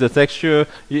this is the texture.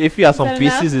 If you have some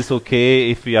pieces, it's okay.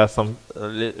 If you have some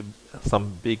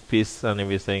big piece and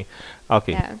everything.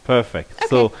 Okay. Yeah. Perfect. Okay.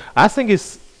 So I think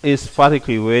it's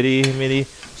practically ready, Millie.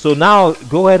 So now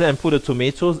go ahead and put the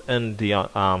tomatoes and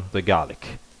the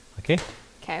garlic. Okay?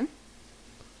 Okay. You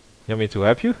want me to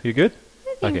help you? You good?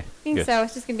 I think so.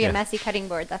 It's just gonna be a messy cutting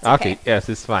board. That's okay. Yes,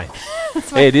 it's fine.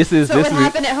 Hey, this is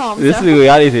happen at home. This is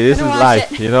reality. This is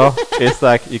life. You know, it's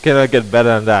like you cannot get better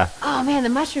than that. Oh man, the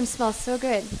mushroom smells so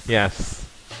good. Yes,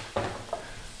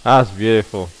 that's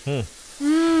beautiful.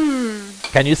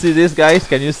 Can you see this, guys?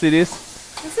 Can you see this?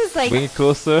 This is like bring it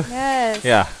closer. Yes.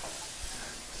 Yeah.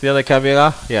 See on the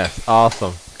camera? Yes.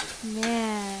 Awesome.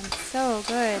 Man, so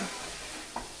good.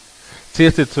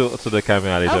 Tilt it to the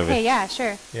camera a little bit. Okay, yeah,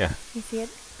 sure. Yeah. You see it?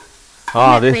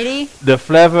 Oh, pretty? The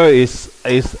flavor is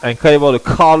incredible. The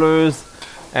colors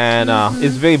and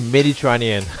it's very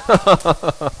Mediterranean.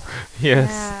 Yes.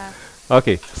 Yeah.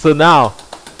 Okay. So now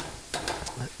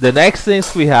the next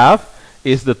things we have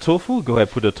is the tofu. Go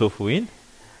ahead, put the tofu in.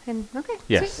 Okay.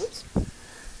 Yes.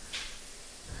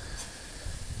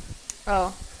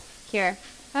 Oh, here.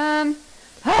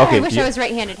 Okay, I wish I was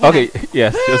right-handed. Okay,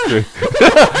 yes, just do it.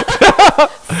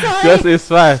 Just, it's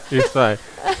fine. It's fine.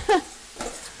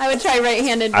 I would try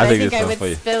right-handed, but I think I would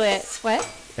spill it. What?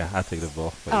 Yeah, I'll take the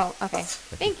bowl. Oh, okay.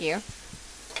 Thank you.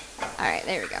 All right,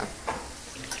 there we go.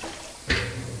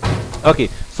 Okay,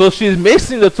 so she's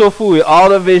mixing the tofu with all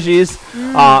the veggies.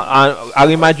 And I'll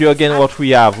remind you again what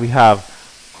we have.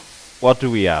 What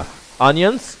do we have?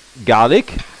 Onions,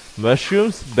 garlic,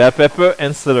 mushrooms, bell pepper,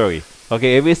 and celery.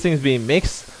 Okay, everything's being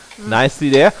mixed nicely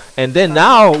there. And then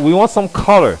now we want some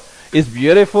color. It's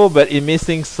beautiful, but it's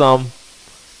missing some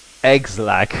eggs,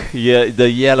 like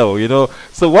the yellow, you know.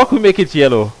 So what could make it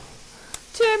yellow?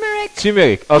 Turmeric.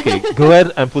 Turmeric. Okay, go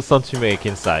ahead and put some turmeric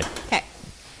inside. Okay.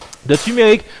 The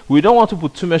turmeric, we don't want to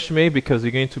put too much turmeric because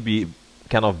you're going to be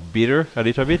kind of bitter a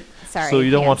little bit. Sorry. So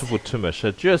you don't want to put too much.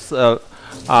 Just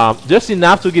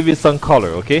enough to give it some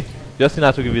color, okay? Just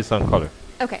enough to give it some color.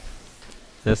 Okay.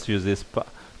 Let's use this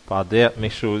part there.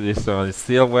 Make sure this is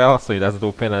sealed well so it doesn't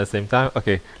open at the same time.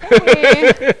 Okay.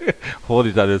 Hold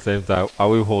it at the same time. I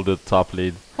will hold the top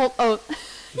lid. You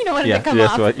don't want it to come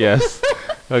off. Right, yes.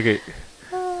 Okay.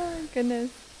 Oh,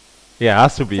 goodness. Yeah,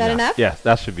 that should be enough. enough. Yes,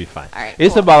 that should be fine. All right,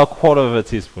 it's about a quarter of a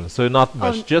teaspoon, so not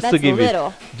much. Just that's to give little.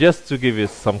 it, just to give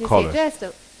it some color. Just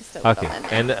a okay,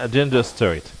 and then just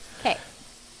stir it. Okay.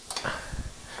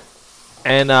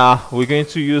 And we're going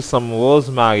to use some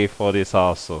rosemary for this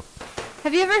also.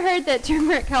 Have you ever heard that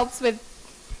turmeric helps with?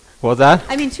 What's that?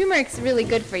 I mean, turmeric's really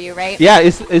good for you, right? Yeah,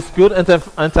 it's good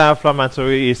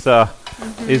anti-inflammatory. It's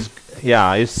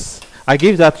I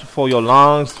give that for your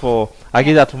lungs. I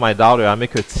give that to my daughter. I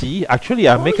make a tea. Actually,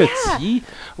 I make a tea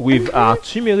with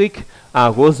turmeric,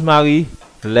 rosemary,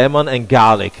 lemon, and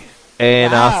garlic,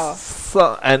 and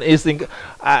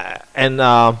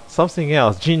something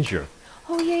else, ginger.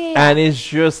 Oh yeah. And it's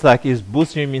just like it's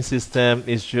boosting your immune system.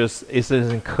 It's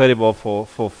incredible for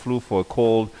flu, for a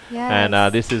cold. Yes.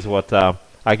 And this is what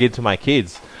I give to my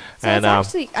kids. So and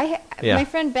it's actually, my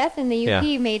friend Beth in the UP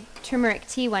made turmeric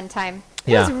tea one time.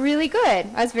 It was really good.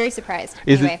 I was very surprised.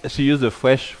 She used the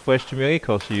fresh turmeric,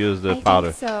 or she used the powder?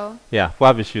 I think so. Yeah,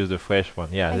 probably she used the fresh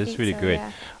one. Yeah, that's really great.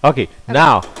 Yeah. Okay,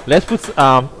 now let's put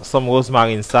some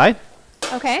rosemary inside.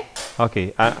 Okay.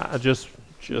 Okay, I just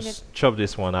chop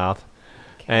this one out.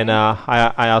 Okay. And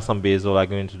I have some basil. I'm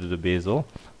going to do the basil.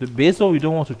 The basil, you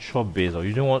don't want to chop basil.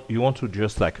 You want to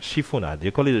just like chiffonade.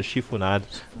 They call it a chiffonade.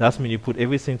 That's when you put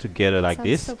everything together like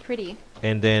this. So pretty.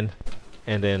 And then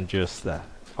just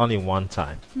only one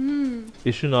time.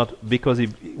 It should not, because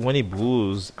when it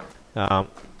brews,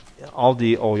 all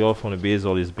the oil from the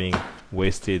basil is being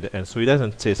wasted, and so it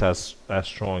doesn't taste as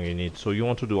strong in it. So you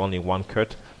want to do only one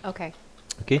cut. Okay.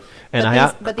 Okay,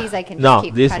 and but these I can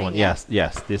keep this cutting, one, yes,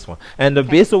 this one, and the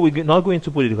basil we're not going to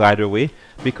put it right away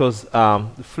because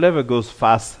the flavor goes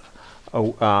fast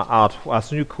out. As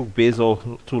soon as you cook basil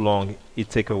too long,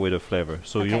 it takes away the flavor.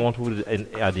 So you want to put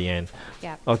it at the end.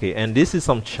 Yeah. Okay, and this is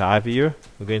some chive here.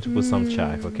 We're going to put some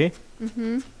chive. Okay.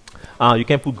 You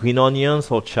can put green onions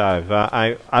or chive.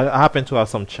 I happen to have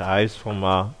some chives from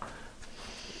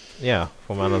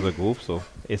another group, so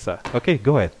it's okay.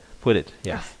 Go ahead. Put it,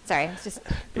 yes. Oh, sorry, I was just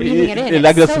breathing it in.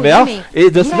 Like the smell?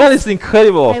 The smell is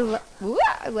incredible. I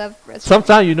love rosemary.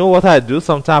 Sometimes, you know what I do?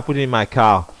 Sometimes I put it in my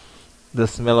car. The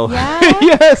smell of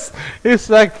yes,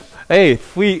 it's like, hey,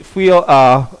 free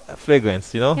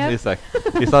fragrance, you know? Yep. It's like,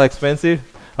 it's not expensive.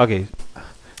 Okay,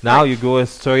 now you go and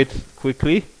stir it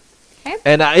quickly. Okay.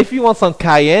 And if you want some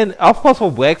cayenne, of course for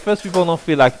breakfast, people don't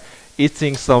feel like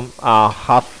eating some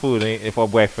hot food for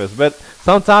breakfast. But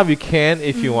sometimes you can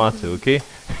if you want to, okay?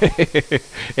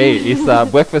 Hey, it's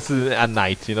breakfast at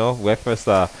night, you know, breakfast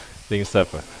thing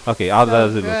supper. Okay, how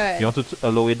does it look? You want to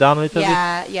lower it down a little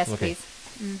bit? Yes, please.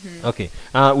 Okay,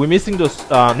 we're missing those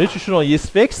nutritional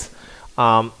yeast flakes.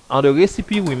 On the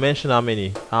recipe, we mentioned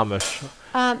how much?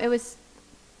 It was.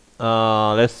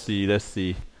 Let's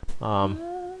see.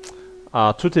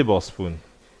 2 tablespoons.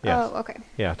 Yes. Oh, okay.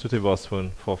 Yeah, 2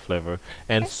 tablespoons for flavor,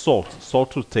 and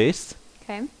salt to taste.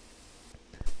 Okay.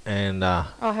 And I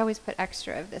always put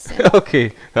extra of this in.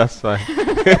 Okay, that's fine.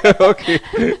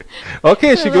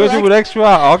 Okay, she goes with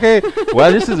extra. Okay,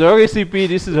 well, this is her recipe.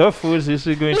 This is her food. She's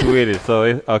going to eat it.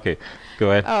 So okay, go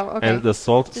ahead. Oh, okay. And the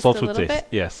salt to taste. Bit?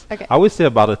 Yes. Okay. I would say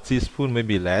about a teaspoon,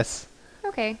 maybe less.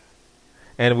 Okay.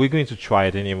 And we're going to try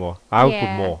it anymore. I will put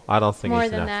more. I don't think more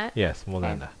it's than enough. That? Yes, more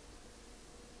than that.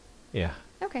 Yeah.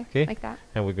 Okay. Like that.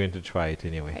 And we're going to try it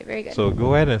anyway. Okay, very good. So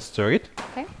go ahead and stir it.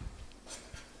 Okay.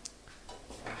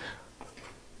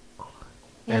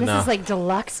 Yeah, this is like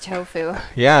deluxe tofu.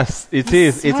 Yes, it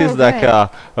is. It is like a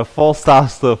 4-star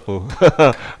tofu.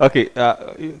 Okay,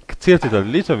 tilt it a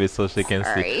little bit so she can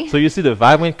see. So you see the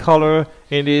vibrant color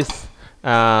in this.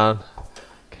 The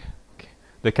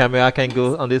camera can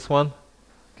go on this one.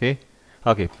 Okay.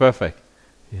 Okay, perfect.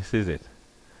 This is it.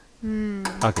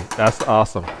 Okay, that's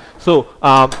awesome. So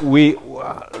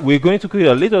we're going to create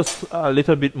a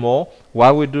little bit more.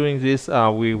 While we're doing this,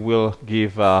 we will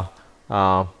give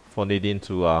for Nadine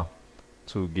to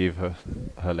give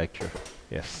her lecture.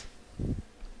 Yes.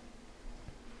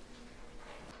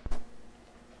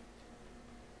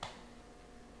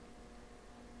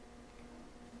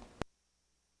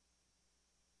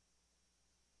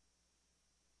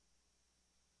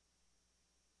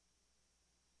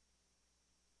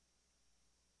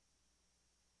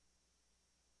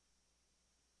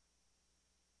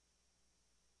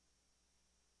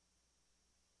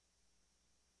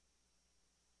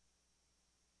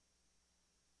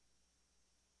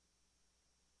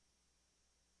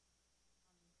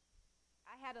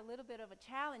 I had a little bit of a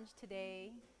challenge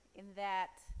today in that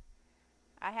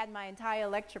I had my entire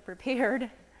lecture prepared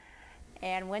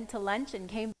and went to lunch and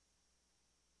came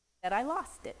that I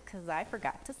lost it because I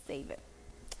forgot to save it.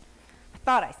 I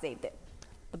thought I saved it.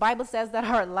 The Bible says that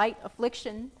our light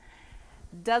affliction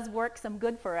does work some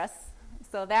good for us,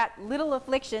 So that little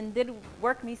affliction did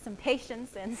work me some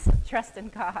patience and some trust in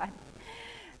God.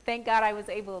 Thank God I was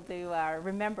able to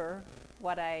remember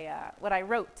what I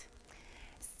wrote.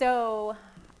 So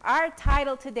our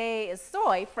title today is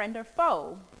Soy, Friend or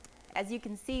Foe. As you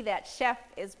can see, that chef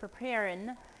is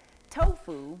preparing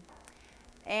tofu.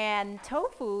 And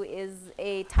tofu is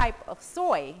a type of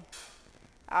soy.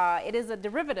 It is a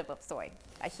derivative of soy,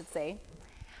 I should say.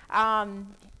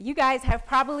 You guys have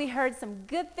probably heard some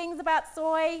good things about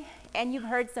soy, and you've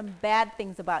heard some bad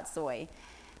things about soy.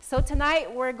 So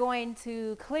tonight we're going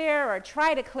to clear, or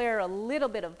try to clear, a little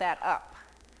bit of that up.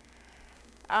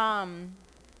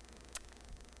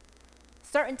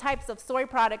 Certain types of soy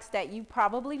products that you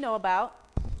probably know about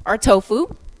are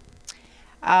tofu,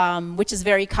 which is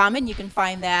very common. You can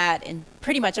find that in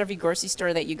pretty much every grocery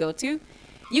store that you go to.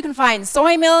 You can find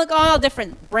soy milk, all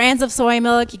different brands of soy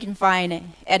milk. You can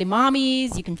find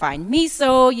edamames, you can find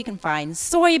miso, you can find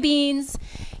soybeans,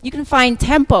 you can find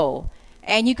tempo,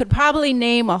 and you could probably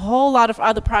name a whole lot of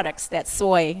other products that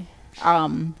soy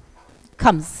that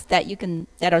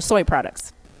are soy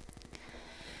products.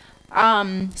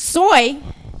 Soy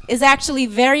is actually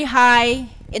very high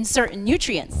in certain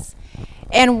nutrients,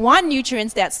 and one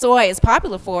nutrient that soy is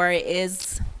popular for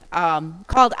is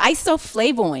called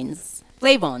isoflavones.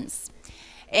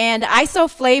 And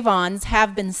isoflavones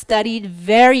have been studied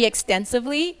very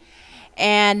extensively,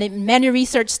 and many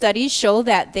research studies show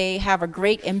that they have a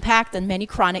great impact on many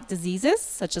chronic diseases,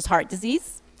 such as heart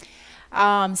disease.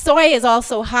 Soy is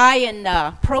also high in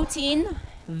protein,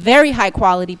 very high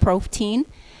quality protein,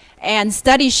 and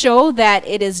studies show that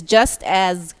it is just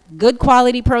as good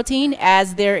quality protein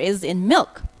as there is in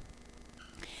milk.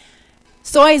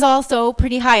 Soy is also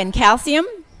pretty high in calcium,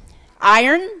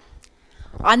 iron,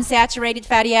 unsaturated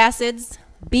fatty acids,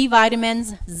 B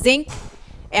vitamins, zinc,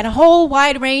 and a whole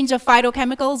wide range of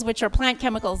phytochemicals, which are plant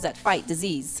chemicals that fight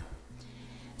disease.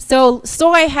 So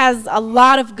soy has a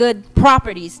lot of good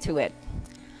properties to it.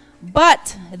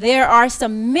 But there are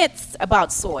some myths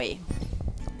about soy.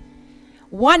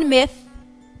 One myth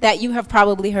that you have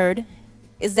probably heard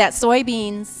is that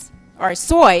soybeans, or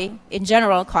soy in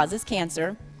general, causes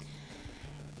cancer.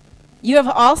 You have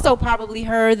also probably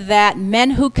heard that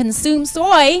men who consume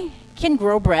soy can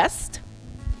grow breast.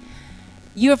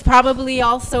 You have probably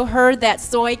also heard that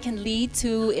soy can lead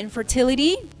to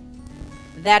infertility,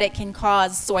 that it can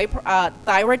cause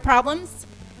thyroid problems,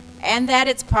 and that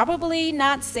it's probably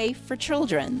not safe for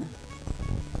children.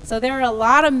 So there are a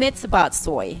lot of myths about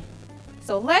soy.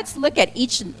 So let's look at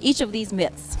each of these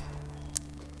myths.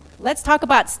 Let's talk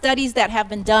about studies that have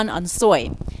been done on soy.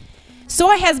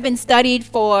 Soy has been studied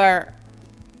for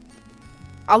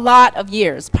a lot of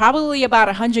years, probably about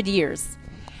 100 years.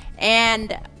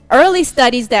 And early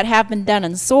studies that have been done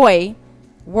on soy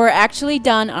were actually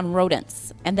done on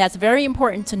rodents. And that's very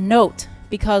important to note,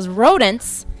 because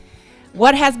rodents,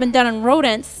 what has been done on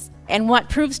rodents and what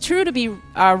proves true to be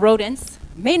rodents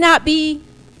may not be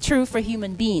true for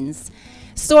human beings.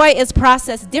 Soy is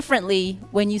processed differently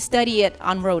when you study it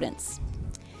on rodents.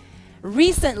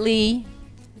 Recently,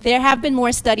 there have been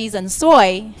more studies on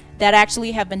soy that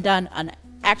actually have been done on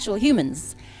actual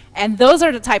humans. And those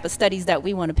are the type of studies that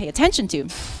we want to pay attention to.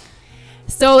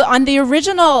 So on the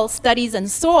original studies on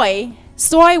soy,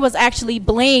 soy was actually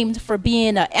blamed for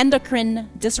being an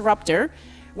endocrine disruptor,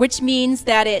 which means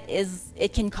that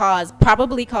it can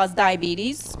probably cause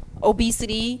diabetes,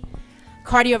 obesity,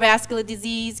 cardiovascular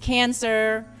disease,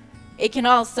 cancer. It can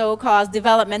also cause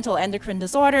developmental endocrine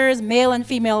disorders, male and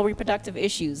female reproductive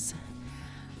issues.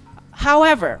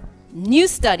 However, new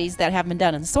studies that have been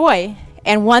done on soy,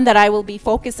 and one that I will be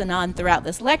focusing on throughout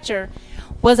this lecture,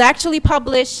 was actually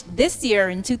published this year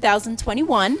in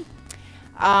 2021.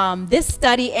 This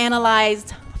study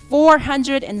analyzed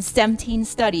 417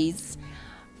 studies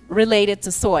related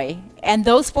to soy. And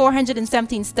those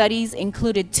 417 studies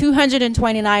included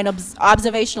 229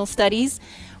 observational studies,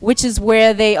 which is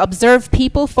where they observed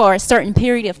people for a certain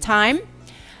period of time.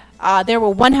 There were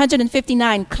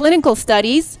 159 clinical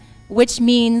studies, which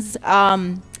means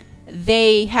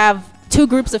they have two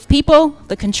groups of people,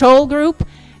 the control group,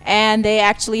 and they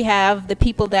actually have the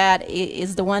people that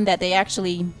is the one that they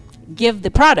actually give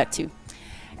the product to.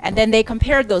 And then they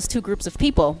compared those two groups of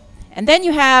people. And then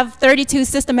you have 32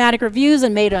 systematic reviews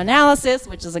and meta-analysis,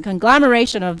 which is a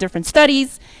conglomeration of different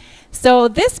studies. So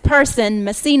this person,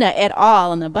 Messina et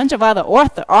al., and a bunch of other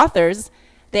authors,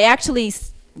 they actually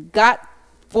got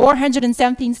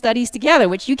 417 studies together,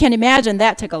 which you can imagine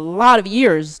that took a lot of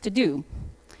years to do.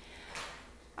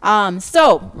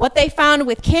 So what they found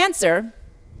with cancer,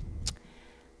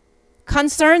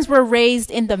 concerns were raised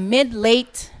in the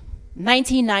mid-late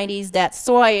 1990s that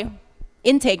soy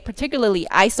intake, particularly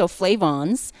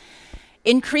isoflavones,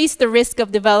 increased the risk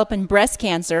of developing breast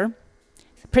cancer,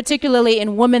 particularly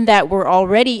in women that were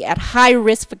already at high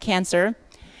risk for cancer.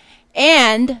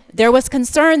 And there was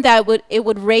concern that it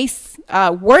would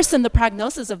worsen the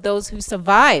prognosis of those who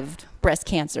survived breast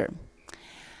cancer.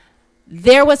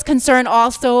 There was concern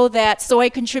also that soy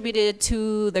contributed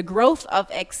to the growth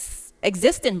of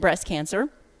existing breast cancer.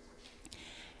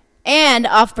 And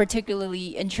of particularly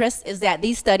interest is that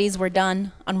these studies were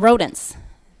done on rodents.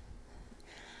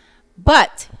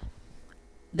 But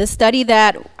the study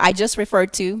that I just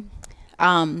referred to,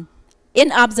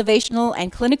 in observational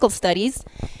and clinical studies,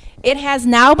 it has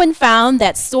now been found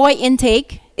that soy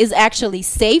intake is actually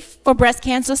safe for breast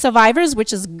cancer survivors,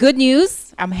 which is good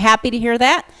news. I'm happy to hear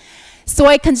that.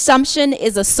 Soy consumption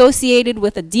is associated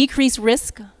with a decreased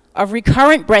risk of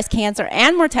recurrent breast cancer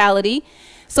and mortality.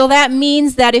 So that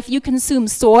means that if you consume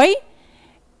soy,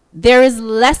 there is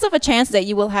less of a chance that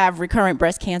you will have recurrent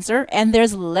breast cancer, and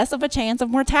there's less of a chance of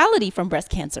mortality from breast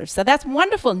cancer. So that's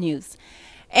wonderful news.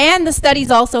 And the studies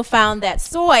also found that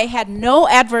soy had no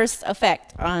adverse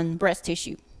effect on breast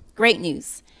tissue. Great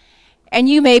news. And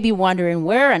you may be wondering,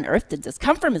 where on earth did this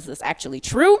come from? Is this actually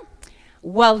true?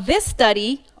 Well, this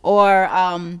study, or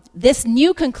this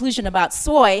new conclusion about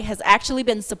soy, has actually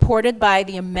been supported by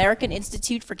the American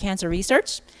Institute for Cancer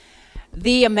Research,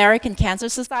 the American Cancer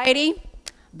Society,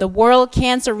 the World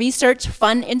Cancer Research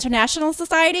Fund International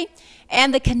Society,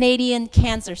 and the Canadian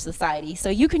Cancer Society. So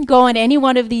you can go on any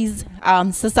one of these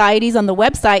societies on the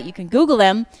website, you can Google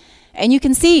them, and you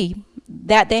can see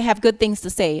that they have good things to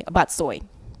say about soy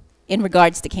in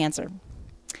regards to cancer.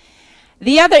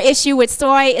 The other issue with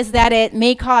soy is that it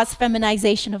may cause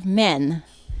feminization of men.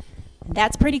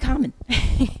 That's pretty common.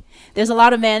 There's a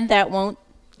lot of men that won't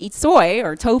eat soy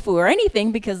or tofu or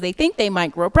anything because they think they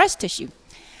might grow breast tissue.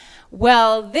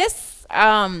 Well, this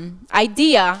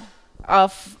idea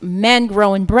of men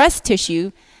growing breast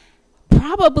tissue,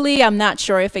 probably, I'm not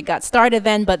sure if it got started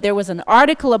then, but there was an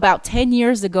article about 10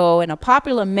 years ago in a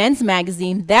popular men's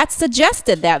magazine that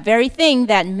suggested that very thing,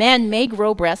 that men may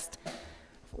grow breast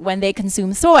when they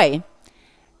consume soy.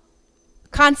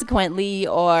 Consequently,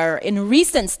 or in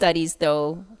recent studies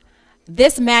though,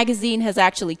 this magazine has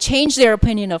actually changed their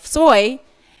opinion of soy,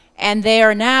 and they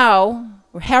are now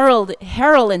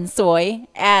heralding soy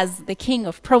as the king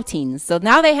of proteins. So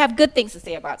now they have good things to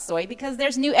say about soy because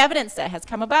there's new evidence that has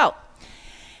come about.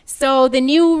 So the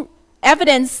new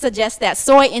evidence suggests that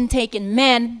soy intake in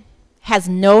men has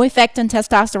no effect on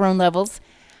testosterone levels,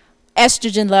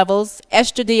 estrogen levels,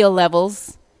 estradiol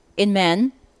levels in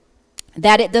men,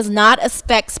 that it does not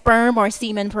affect sperm or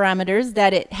semen parameters,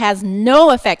 that it has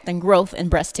no effect on growth in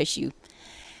breast tissue.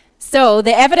 So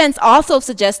the evidence also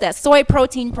suggests that soy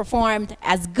protein performed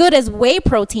as good as whey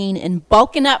protein in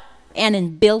bulking up and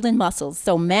in building muscles.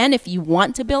 So men, if you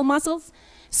want to build muscles,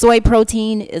 soy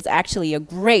protein is actually a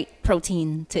great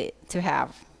protein to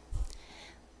have.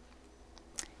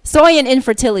 Soy and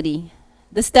infertility.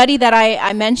 The study that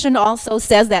I mentioned also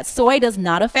says that soy does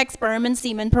not affect sperm and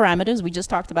semen parameters. We just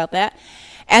talked about that.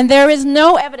 And there is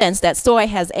no evidence that soy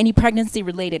has any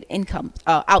pregnancy-related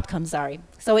outcomes.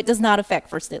 So it does not affect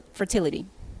fertility.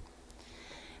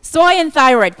 Soy and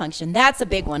thyroid function, that's a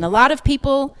big one. A lot of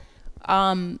people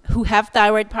who have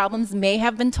thyroid problems may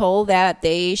have been told that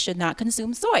they should not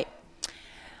consume soy.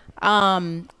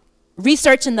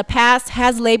 Research in the past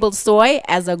has labeled soy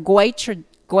as a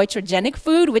goitrogenic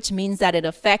food, which means that it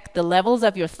affects the levels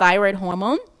of your thyroid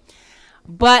hormone.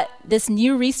 But this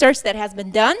new research that has been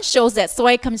done shows that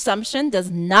soy consumption does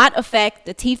not affect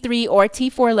the T3 or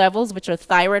T4 levels, which are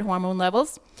thyroid hormone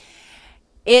levels.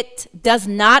 It does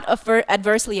not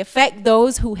adversely affect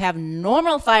those who have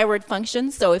normal thyroid function.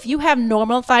 So if you have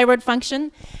normal thyroid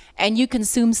function and you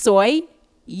consume soy,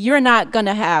 you're not going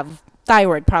to have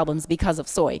thyroid problems because of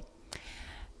soy.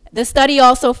 The study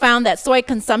also found that soy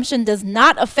consumption does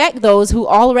not affect those who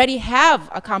already have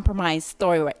a compromised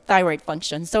thyroid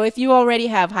function. So if you already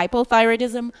have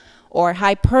hypothyroidism or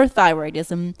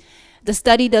hyperthyroidism, the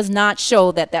study does not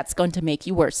show that that's going to make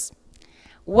you worse.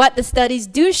 What the studies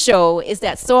do show is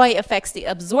that soy affects the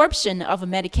absorption of a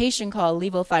medication called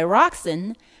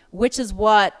levothyroxine, which is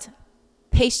what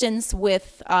patients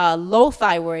with low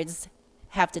thyroids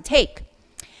have to take.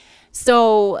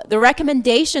 So the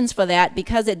recommendations for that,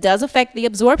 because it does affect the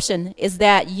absorption, is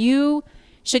that you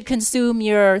should consume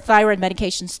your thyroid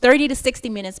medications 30 to 60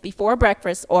 minutes before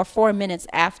breakfast or 4 minutes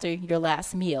after your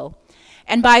last meal.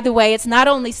 And by the way, it's not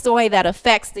only soy that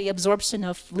affects the absorption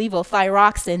of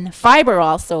levothyroxine, fiber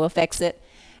also affects it,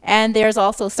 and there's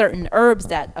also certain herbs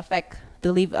that affect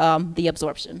the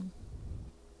absorption.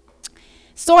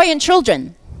 Soy in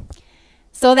children.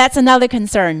 So that's another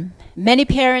concern. Many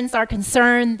parents are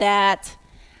concerned that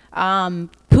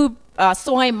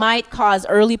soy might cause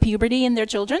early puberty in their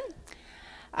children.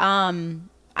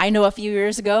 I know a few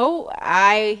years ago,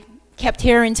 I kept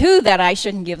hearing too that I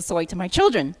shouldn't give soy to my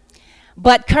children.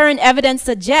 But current evidence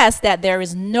suggests that there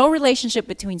is no relationship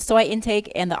between soy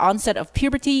intake and the onset of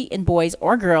puberty in boys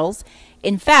or girls.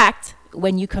 In fact,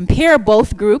 when you compare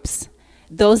both groups,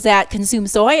 those that consume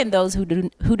soy and those who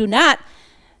do not,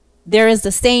 there is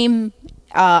the same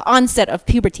onset of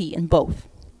puberty in both.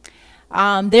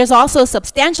 There's also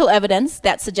substantial evidence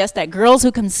that suggests that girls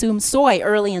who consume soy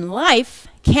early in life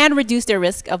can reduce their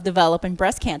risk of developing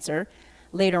breast cancer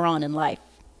later on in life.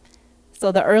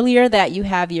 So the earlier that you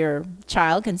have your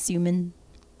child consuming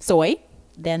soy,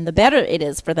 then the better it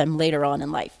is for them later on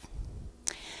in life.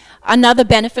 Another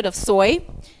benefit of soy,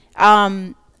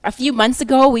 a few months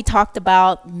ago we talked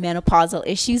about menopausal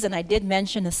issues, and I did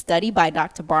mention a study by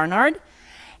Dr. Barnard,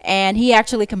 and he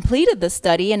actually completed the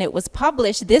study, and it was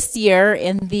published this year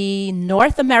in the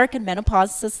North American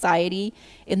Menopause Society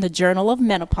in the Journal of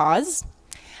Menopause.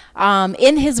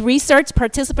 In his research,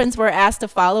 participants were asked to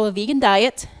follow a vegan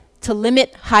diet, to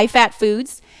limit high-fat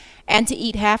foods, and to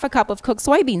eat half a cup of cooked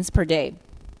soybeans per day.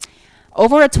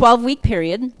 Over a 12-week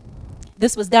period,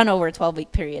 this was done over a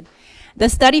 12-week period, the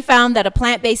study found that a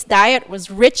plant-based diet was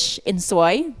rich in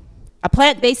soy. A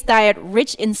plant-based diet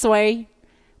rich in soy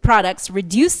products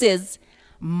reduces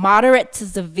moderate to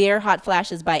severe hot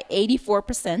flashes by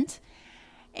 84%.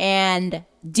 And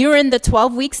during the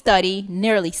 12-week study,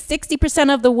 nearly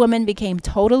 60% of the women became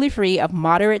totally free of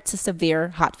moderate to severe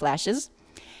hot flashes.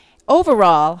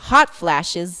 Overall, hot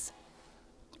flashes,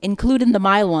 including the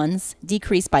mild ones,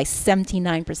 decreased by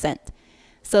 79%.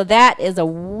 So that is a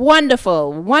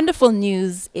wonderful, wonderful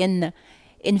news in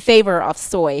favor of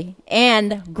soy,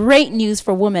 and great news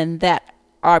for women that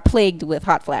are plagued with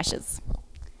hot flashes.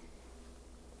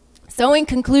 So in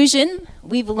conclusion,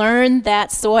 we've learned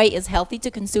that soy is healthy to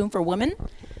consume for women,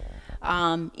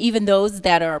 even those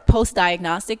that are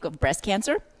post-diagnostic of breast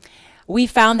cancer. We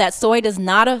found that soy does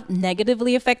not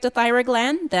negatively affect the thyroid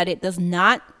gland, that it does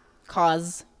not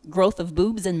cause growth of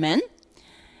boobs in men,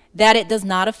 that it does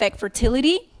not affect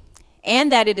fertility, and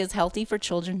that it is healthy for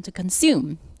children to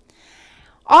consume.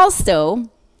 Also,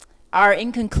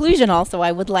 in conclusion also,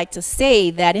 I would like to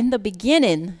say that in the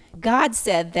beginning, God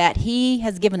said that he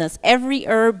has given us every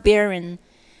herb-bearing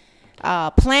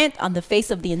plant on the face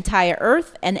of the entire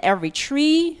earth and every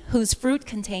tree whose fruit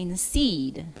contains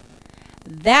seed.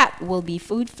 That will be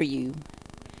food for you.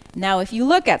 Now, if you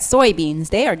look at soybeans,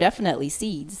 they are definitely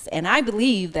seeds. And I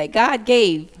believe that God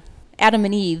gave Adam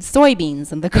and Eve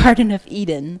soybeans in the Garden of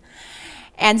Eden.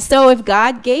 And so if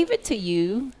God gave it to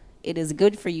you, it is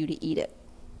good for you to eat it.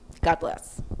 God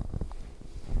bless.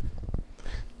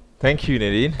 Thank you,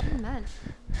 Nadine. Amen.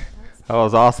 That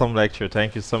was an awesome lecture.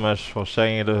 Thank you so much for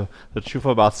sharing the truth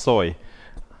about soy.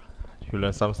 You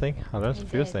learned something? I learned a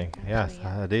few things. Yes,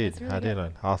 yeah. I did. Really I did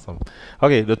learn. Awesome.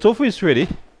 Okay, the tofu is ready.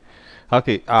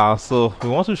 Okay, so we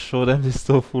want to show them this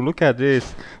tofu. Look at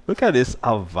this. Look at this,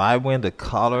 how vibrant the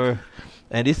color.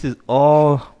 And this is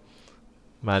all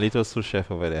my little sous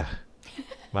chef over there.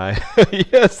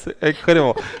 Yes,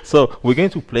 incredible. So we're going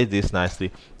to plate this nicely.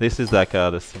 This is like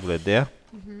the ciboulette there.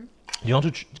 Mm-hmm. You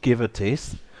want to give a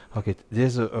taste? Okay,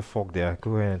 there's a fork there.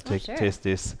 Go ahead and taste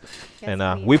this. Yes,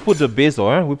 and we put the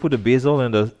basil. We put the basil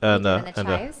and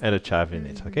the chive in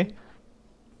it. Okay.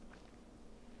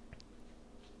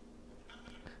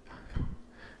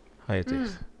 How it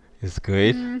tastes? It's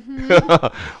great.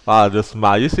 Wow, the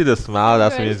smile. You see the smile?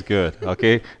 That means good.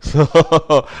 Okay.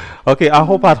 So, okay. I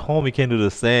hope at home you can do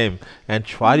the same and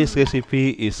try this recipe.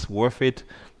 It's worth it.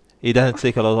 It doesn't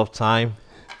take a lot of time.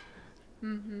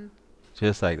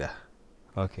 Just like that.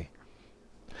 Okay.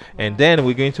 And then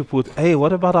we're going to put, hey,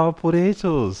 what about our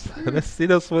potatoes? Let's see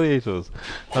those potatoes.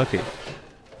 Okay.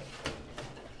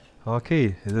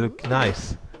 Okay, they look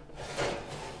nice.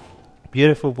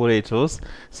 Beautiful potatoes.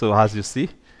 So as you see,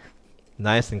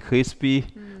 nice and crispy.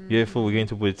 Beautiful. We're going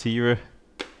to put it here.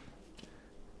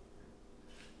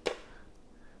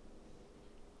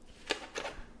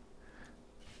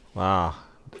 Wow.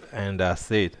 And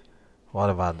that's it. What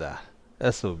about that?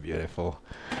 That's so beautiful.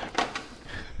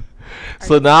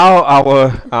 So now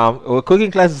our cooking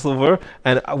class is over,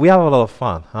 and we have a lot of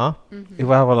fun, huh? We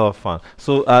have a lot of fun.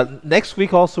 So next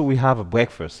week also we have a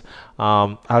breakfast.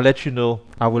 I'll let you know.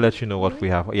 I will let you know what we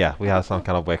have. Yeah, we have some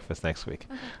kind of breakfast next week.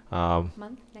 Next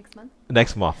month.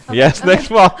 Next month. Okay. Yes, next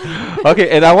month.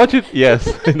 Okay, and I want you. Yes,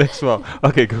 next month.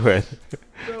 Okay, go ahead.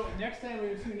 So next time we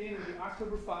tune in will be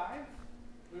October 5.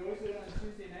 We always do it on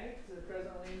Tuesday night. So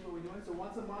presently is what we're doing. So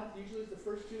once a month, usually it's the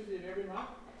first Tuesday of every month.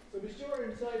 So be sure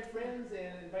to tell your friends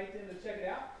and invite them to check it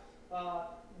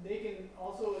out. They can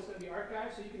also, it's going to be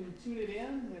archived, so you can tune it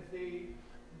in. If they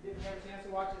didn't have a chance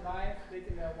to watch it live, they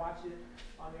can watch it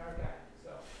on the archive.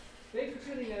 So thanks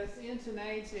for tuning us in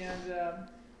tonight. And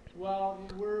while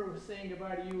we're saying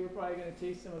goodbye to you, we're probably going to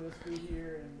taste some of this food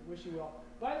here and wish you well.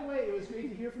 By the way, it was great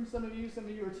to hear from some of you. Some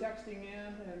of you were texting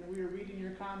in, and we were reading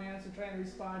your comments and trying to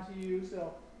respond to you.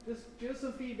 So just give us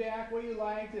some feedback, what you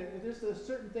liked. If there's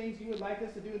certain things you would like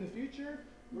us to do in the future,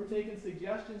 we're taking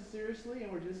suggestions seriously,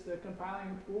 and we're just compiling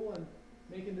a pool and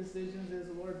making decisions as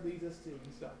the Lord leads us to.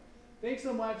 So thanks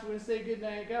so much. We're going to say good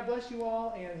night. God bless you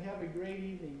all, and have a great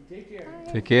evening. Take care.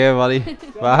 Take care, buddy.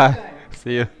 Bye.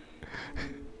 See you.